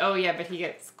pipe. Oh, yeah, but he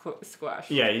gets squashed.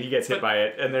 Yeah, he gets hit by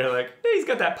it, and they're like, hey, he's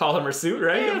got that polymer suit,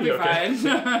 right? He'll be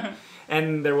fine.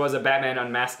 And there was a Batman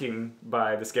unmasking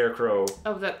by the Scarecrow.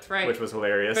 Oh, that's right. Which was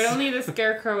hilarious. But only the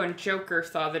Scarecrow and Joker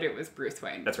saw that it was Bruce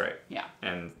Wayne. That's right. Yeah.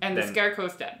 And the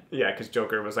Scarecrow's dead. Yeah, because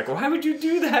Joker was like, why would you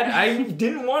do that? I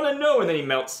didn't want to know. And then he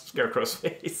melts Scarecrow's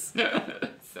face.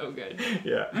 So good.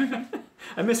 Yeah.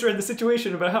 I misread the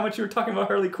situation about how much you were talking about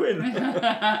Harley Quinn.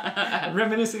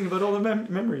 Reminiscing about all the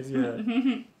memories you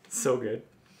had. So good.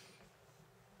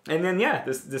 And then,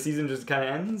 the season just kind of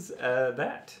ends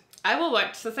that. I will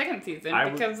watch the second season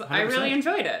because 100%. I really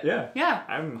enjoyed it. Yeah. Yeah.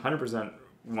 I'm 100%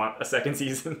 want a second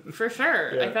season. For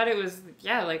sure. Yeah. I thought it was,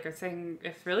 like I was saying,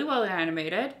 it's really well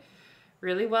animated,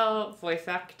 really well voice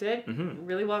acted,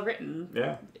 really well written.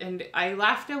 Yeah. And I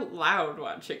laughed out loud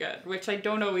watching it, which I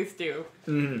don't always do.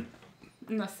 Mm-hmm.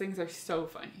 Unless things are so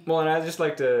funny. Well, and I just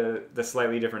like the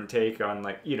slightly different take on,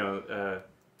 like,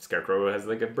 Scarecrow has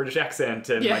like a British accent,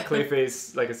 and like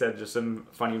Clayface, like I said, just some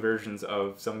funny versions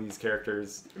of some of these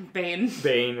characters.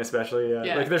 Bane especially,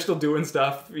 yeah. Like they're still doing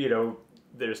stuff,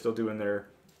 they're still doing their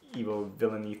evil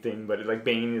villainy thing, but like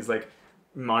Bane is like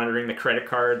monitoring the credit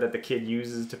card that the kid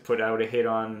uses to put out a hit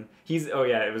on.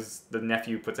 It was the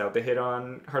nephew puts out the hit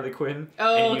on Harley Quinn,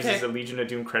 and he uses a Legion of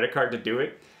Doom credit card to do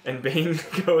it, and Bane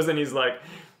goes and he's like,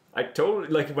 I told,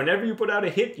 like, whenever you put out a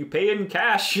hit, you pay in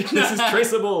cash. This is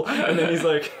traceable. And then he's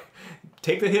like,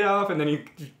 take the hit off. And then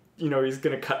he's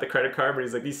going to cut the credit card. But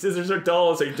he's like, these scissors are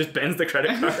dull. So he just bends the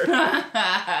credit card.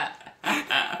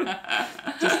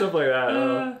 Just stuff like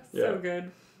that. So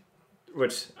good.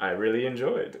 Which I really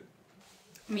enjoyed.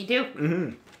 Me too.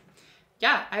 Mm-hmm.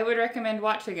 Yeah, I would recommend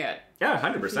watching it. Yeah,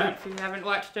 100%. If you haven't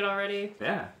watched it already.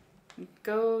 Yeah.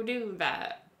 Go do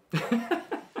that.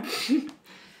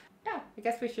 Yeah, I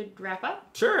guess we should wrap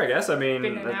up. Sure, I guess. I mean...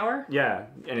 It's been an hour? Yeah.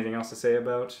 Anything else to say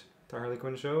about the Harley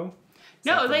Quinn show?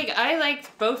 No, I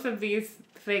liked both of these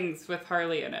things with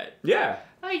Harley in it. Yeah.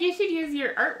 Oh, you should use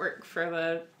your artwork for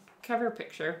the cover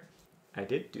picture. I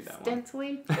did do that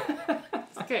Stencily.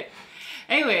 It's good.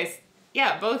 Anyways,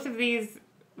 yeah, both of these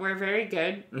were very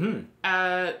good.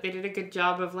 Mm-hmm. They did a good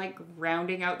job of, like,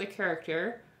 rounding out the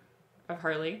character of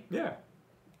Harley. Yeah.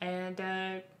 And,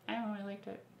 I don't know, I liked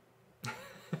it.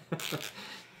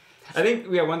 I think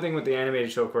one thing with the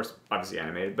animated show, of course, obviously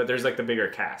animated, but there's like the bigger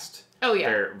cast. Oh yeah.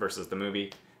 There versus the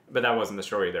movie, but that wasn't the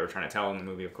story they were trying to tell in the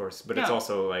movie, of course. But it's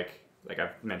also like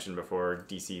I've mentioned before,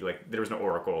 DC, like there was no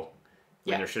Oracle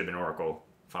when there should have been Oracle.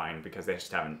 Fine, because they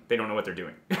just haven't. They don't know what they're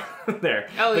doing there.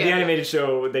 Oh, but the animated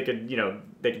show, they could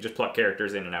just pluck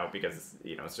characters in and out because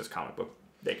it's just comic book.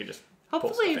 They could just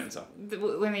hopefully pull stuff in.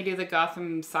 So when they do the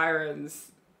Gotham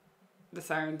Sirens, the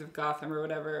Sirens of Gotham or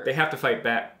whatever, they have to fight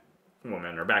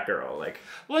Batwoman or Batgirl, like.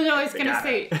 Well, no, I was gonna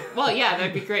say. Well, yeah,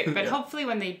 that'd be great. But hopefully,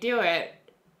 when they do it,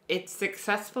 it's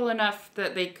successful enough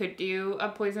that they could do a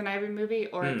Poison Ivy movie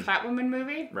or a Catwoman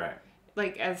movie, right?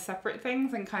 Like as separate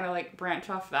things and kind of like branch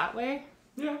off that way.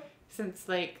 Yeah. Since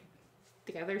like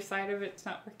the other side of it's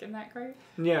not working that great.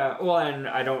 Yeah. Well, and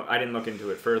I didn't look into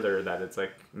it further that it's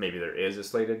like maybe there is a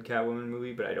slated Catwoman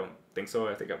movie, but I don't think so.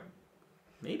 I think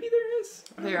maybe there is.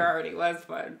 There already was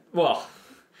one. Well.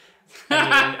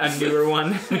 I mean, a newer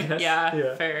one, I guess.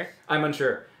 Yeah, fair. I'm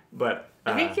unsure, but...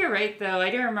 I think you're right, though. I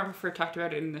don't remember if we talked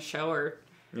about it in the show or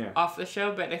off the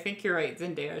show, but I think you're right.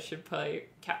 Zendaya should play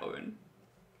Catwoman.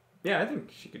 Yeah, I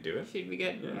think she could do it. She'd be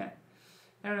good. Yeah.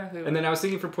 I don't know who. And then I was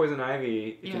thinking for Poison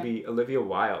Ivy, it could be Olivia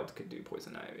Wilde could do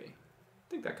Poison Ivy. I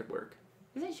think that could work.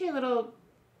 Isn't she a little...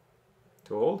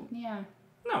 Too old? Yeah.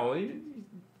 No,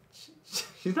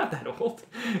 she's not that old.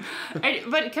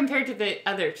 But compared to the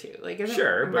other two, like,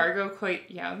 isn't Margot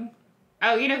quite young?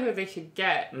 Oh, you know who they should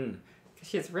get? Because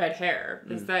she has red hair.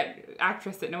 Is that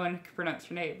actress that no one can pronounce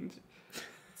her name?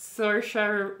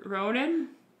 Saoirse Ronan?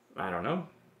 I don't know.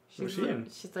 Who's she in?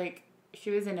 She's like... She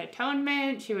was in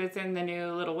Atonement. She was in the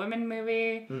new Little Women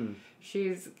movie.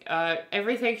 She's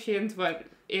everything she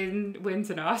wins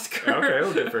an Oscar. Okay,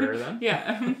 we'll good for her then.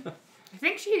 Yeah, I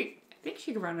think she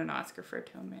could run an Oscar for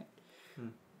Atonement.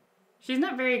 She's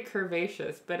not very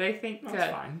curvaceous, but I think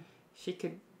fine. She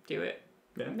could do it.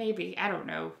 Yeah. Maybe, I don't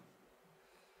know.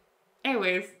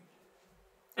 Anyways.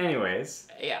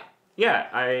 Yeah. Yeah,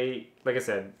 like I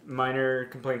said, minor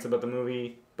complaints about the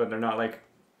movie, but they're not like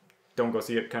don't go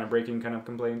see it kind of breaking kind of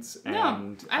complaints. And,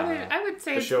 no, I would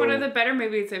say it's one of the better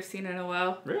movies I've seen in a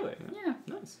while. Really? Yeah.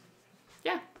 Nice.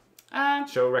 Yeah.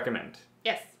 Show recommend.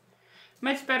 Yes.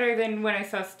 Much better than when I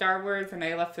saw Star Wars and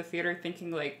I left the theater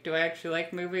thinking, like, do I actually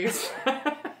like movies?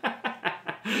 Yeah.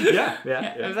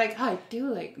 I was like, oh, I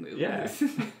do like movies. Yeah.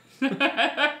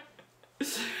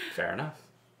 Fair enough.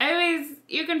 Anyways,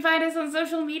 you can find us on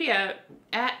social media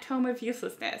at Tome of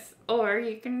Uselessness. Or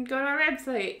you can go to our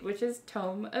website, which is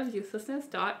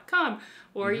tomeofuselessness.com.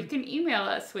 Or you can email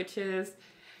us, which is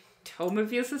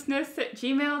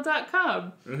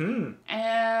tomeofuselessness@gmail.com.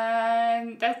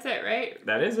 And that's it, right?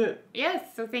 That is it.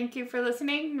 Yes, so thank you for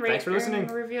listening. Thanks for listening.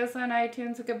 Review us on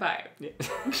iTunes. Goodbye. Yeah.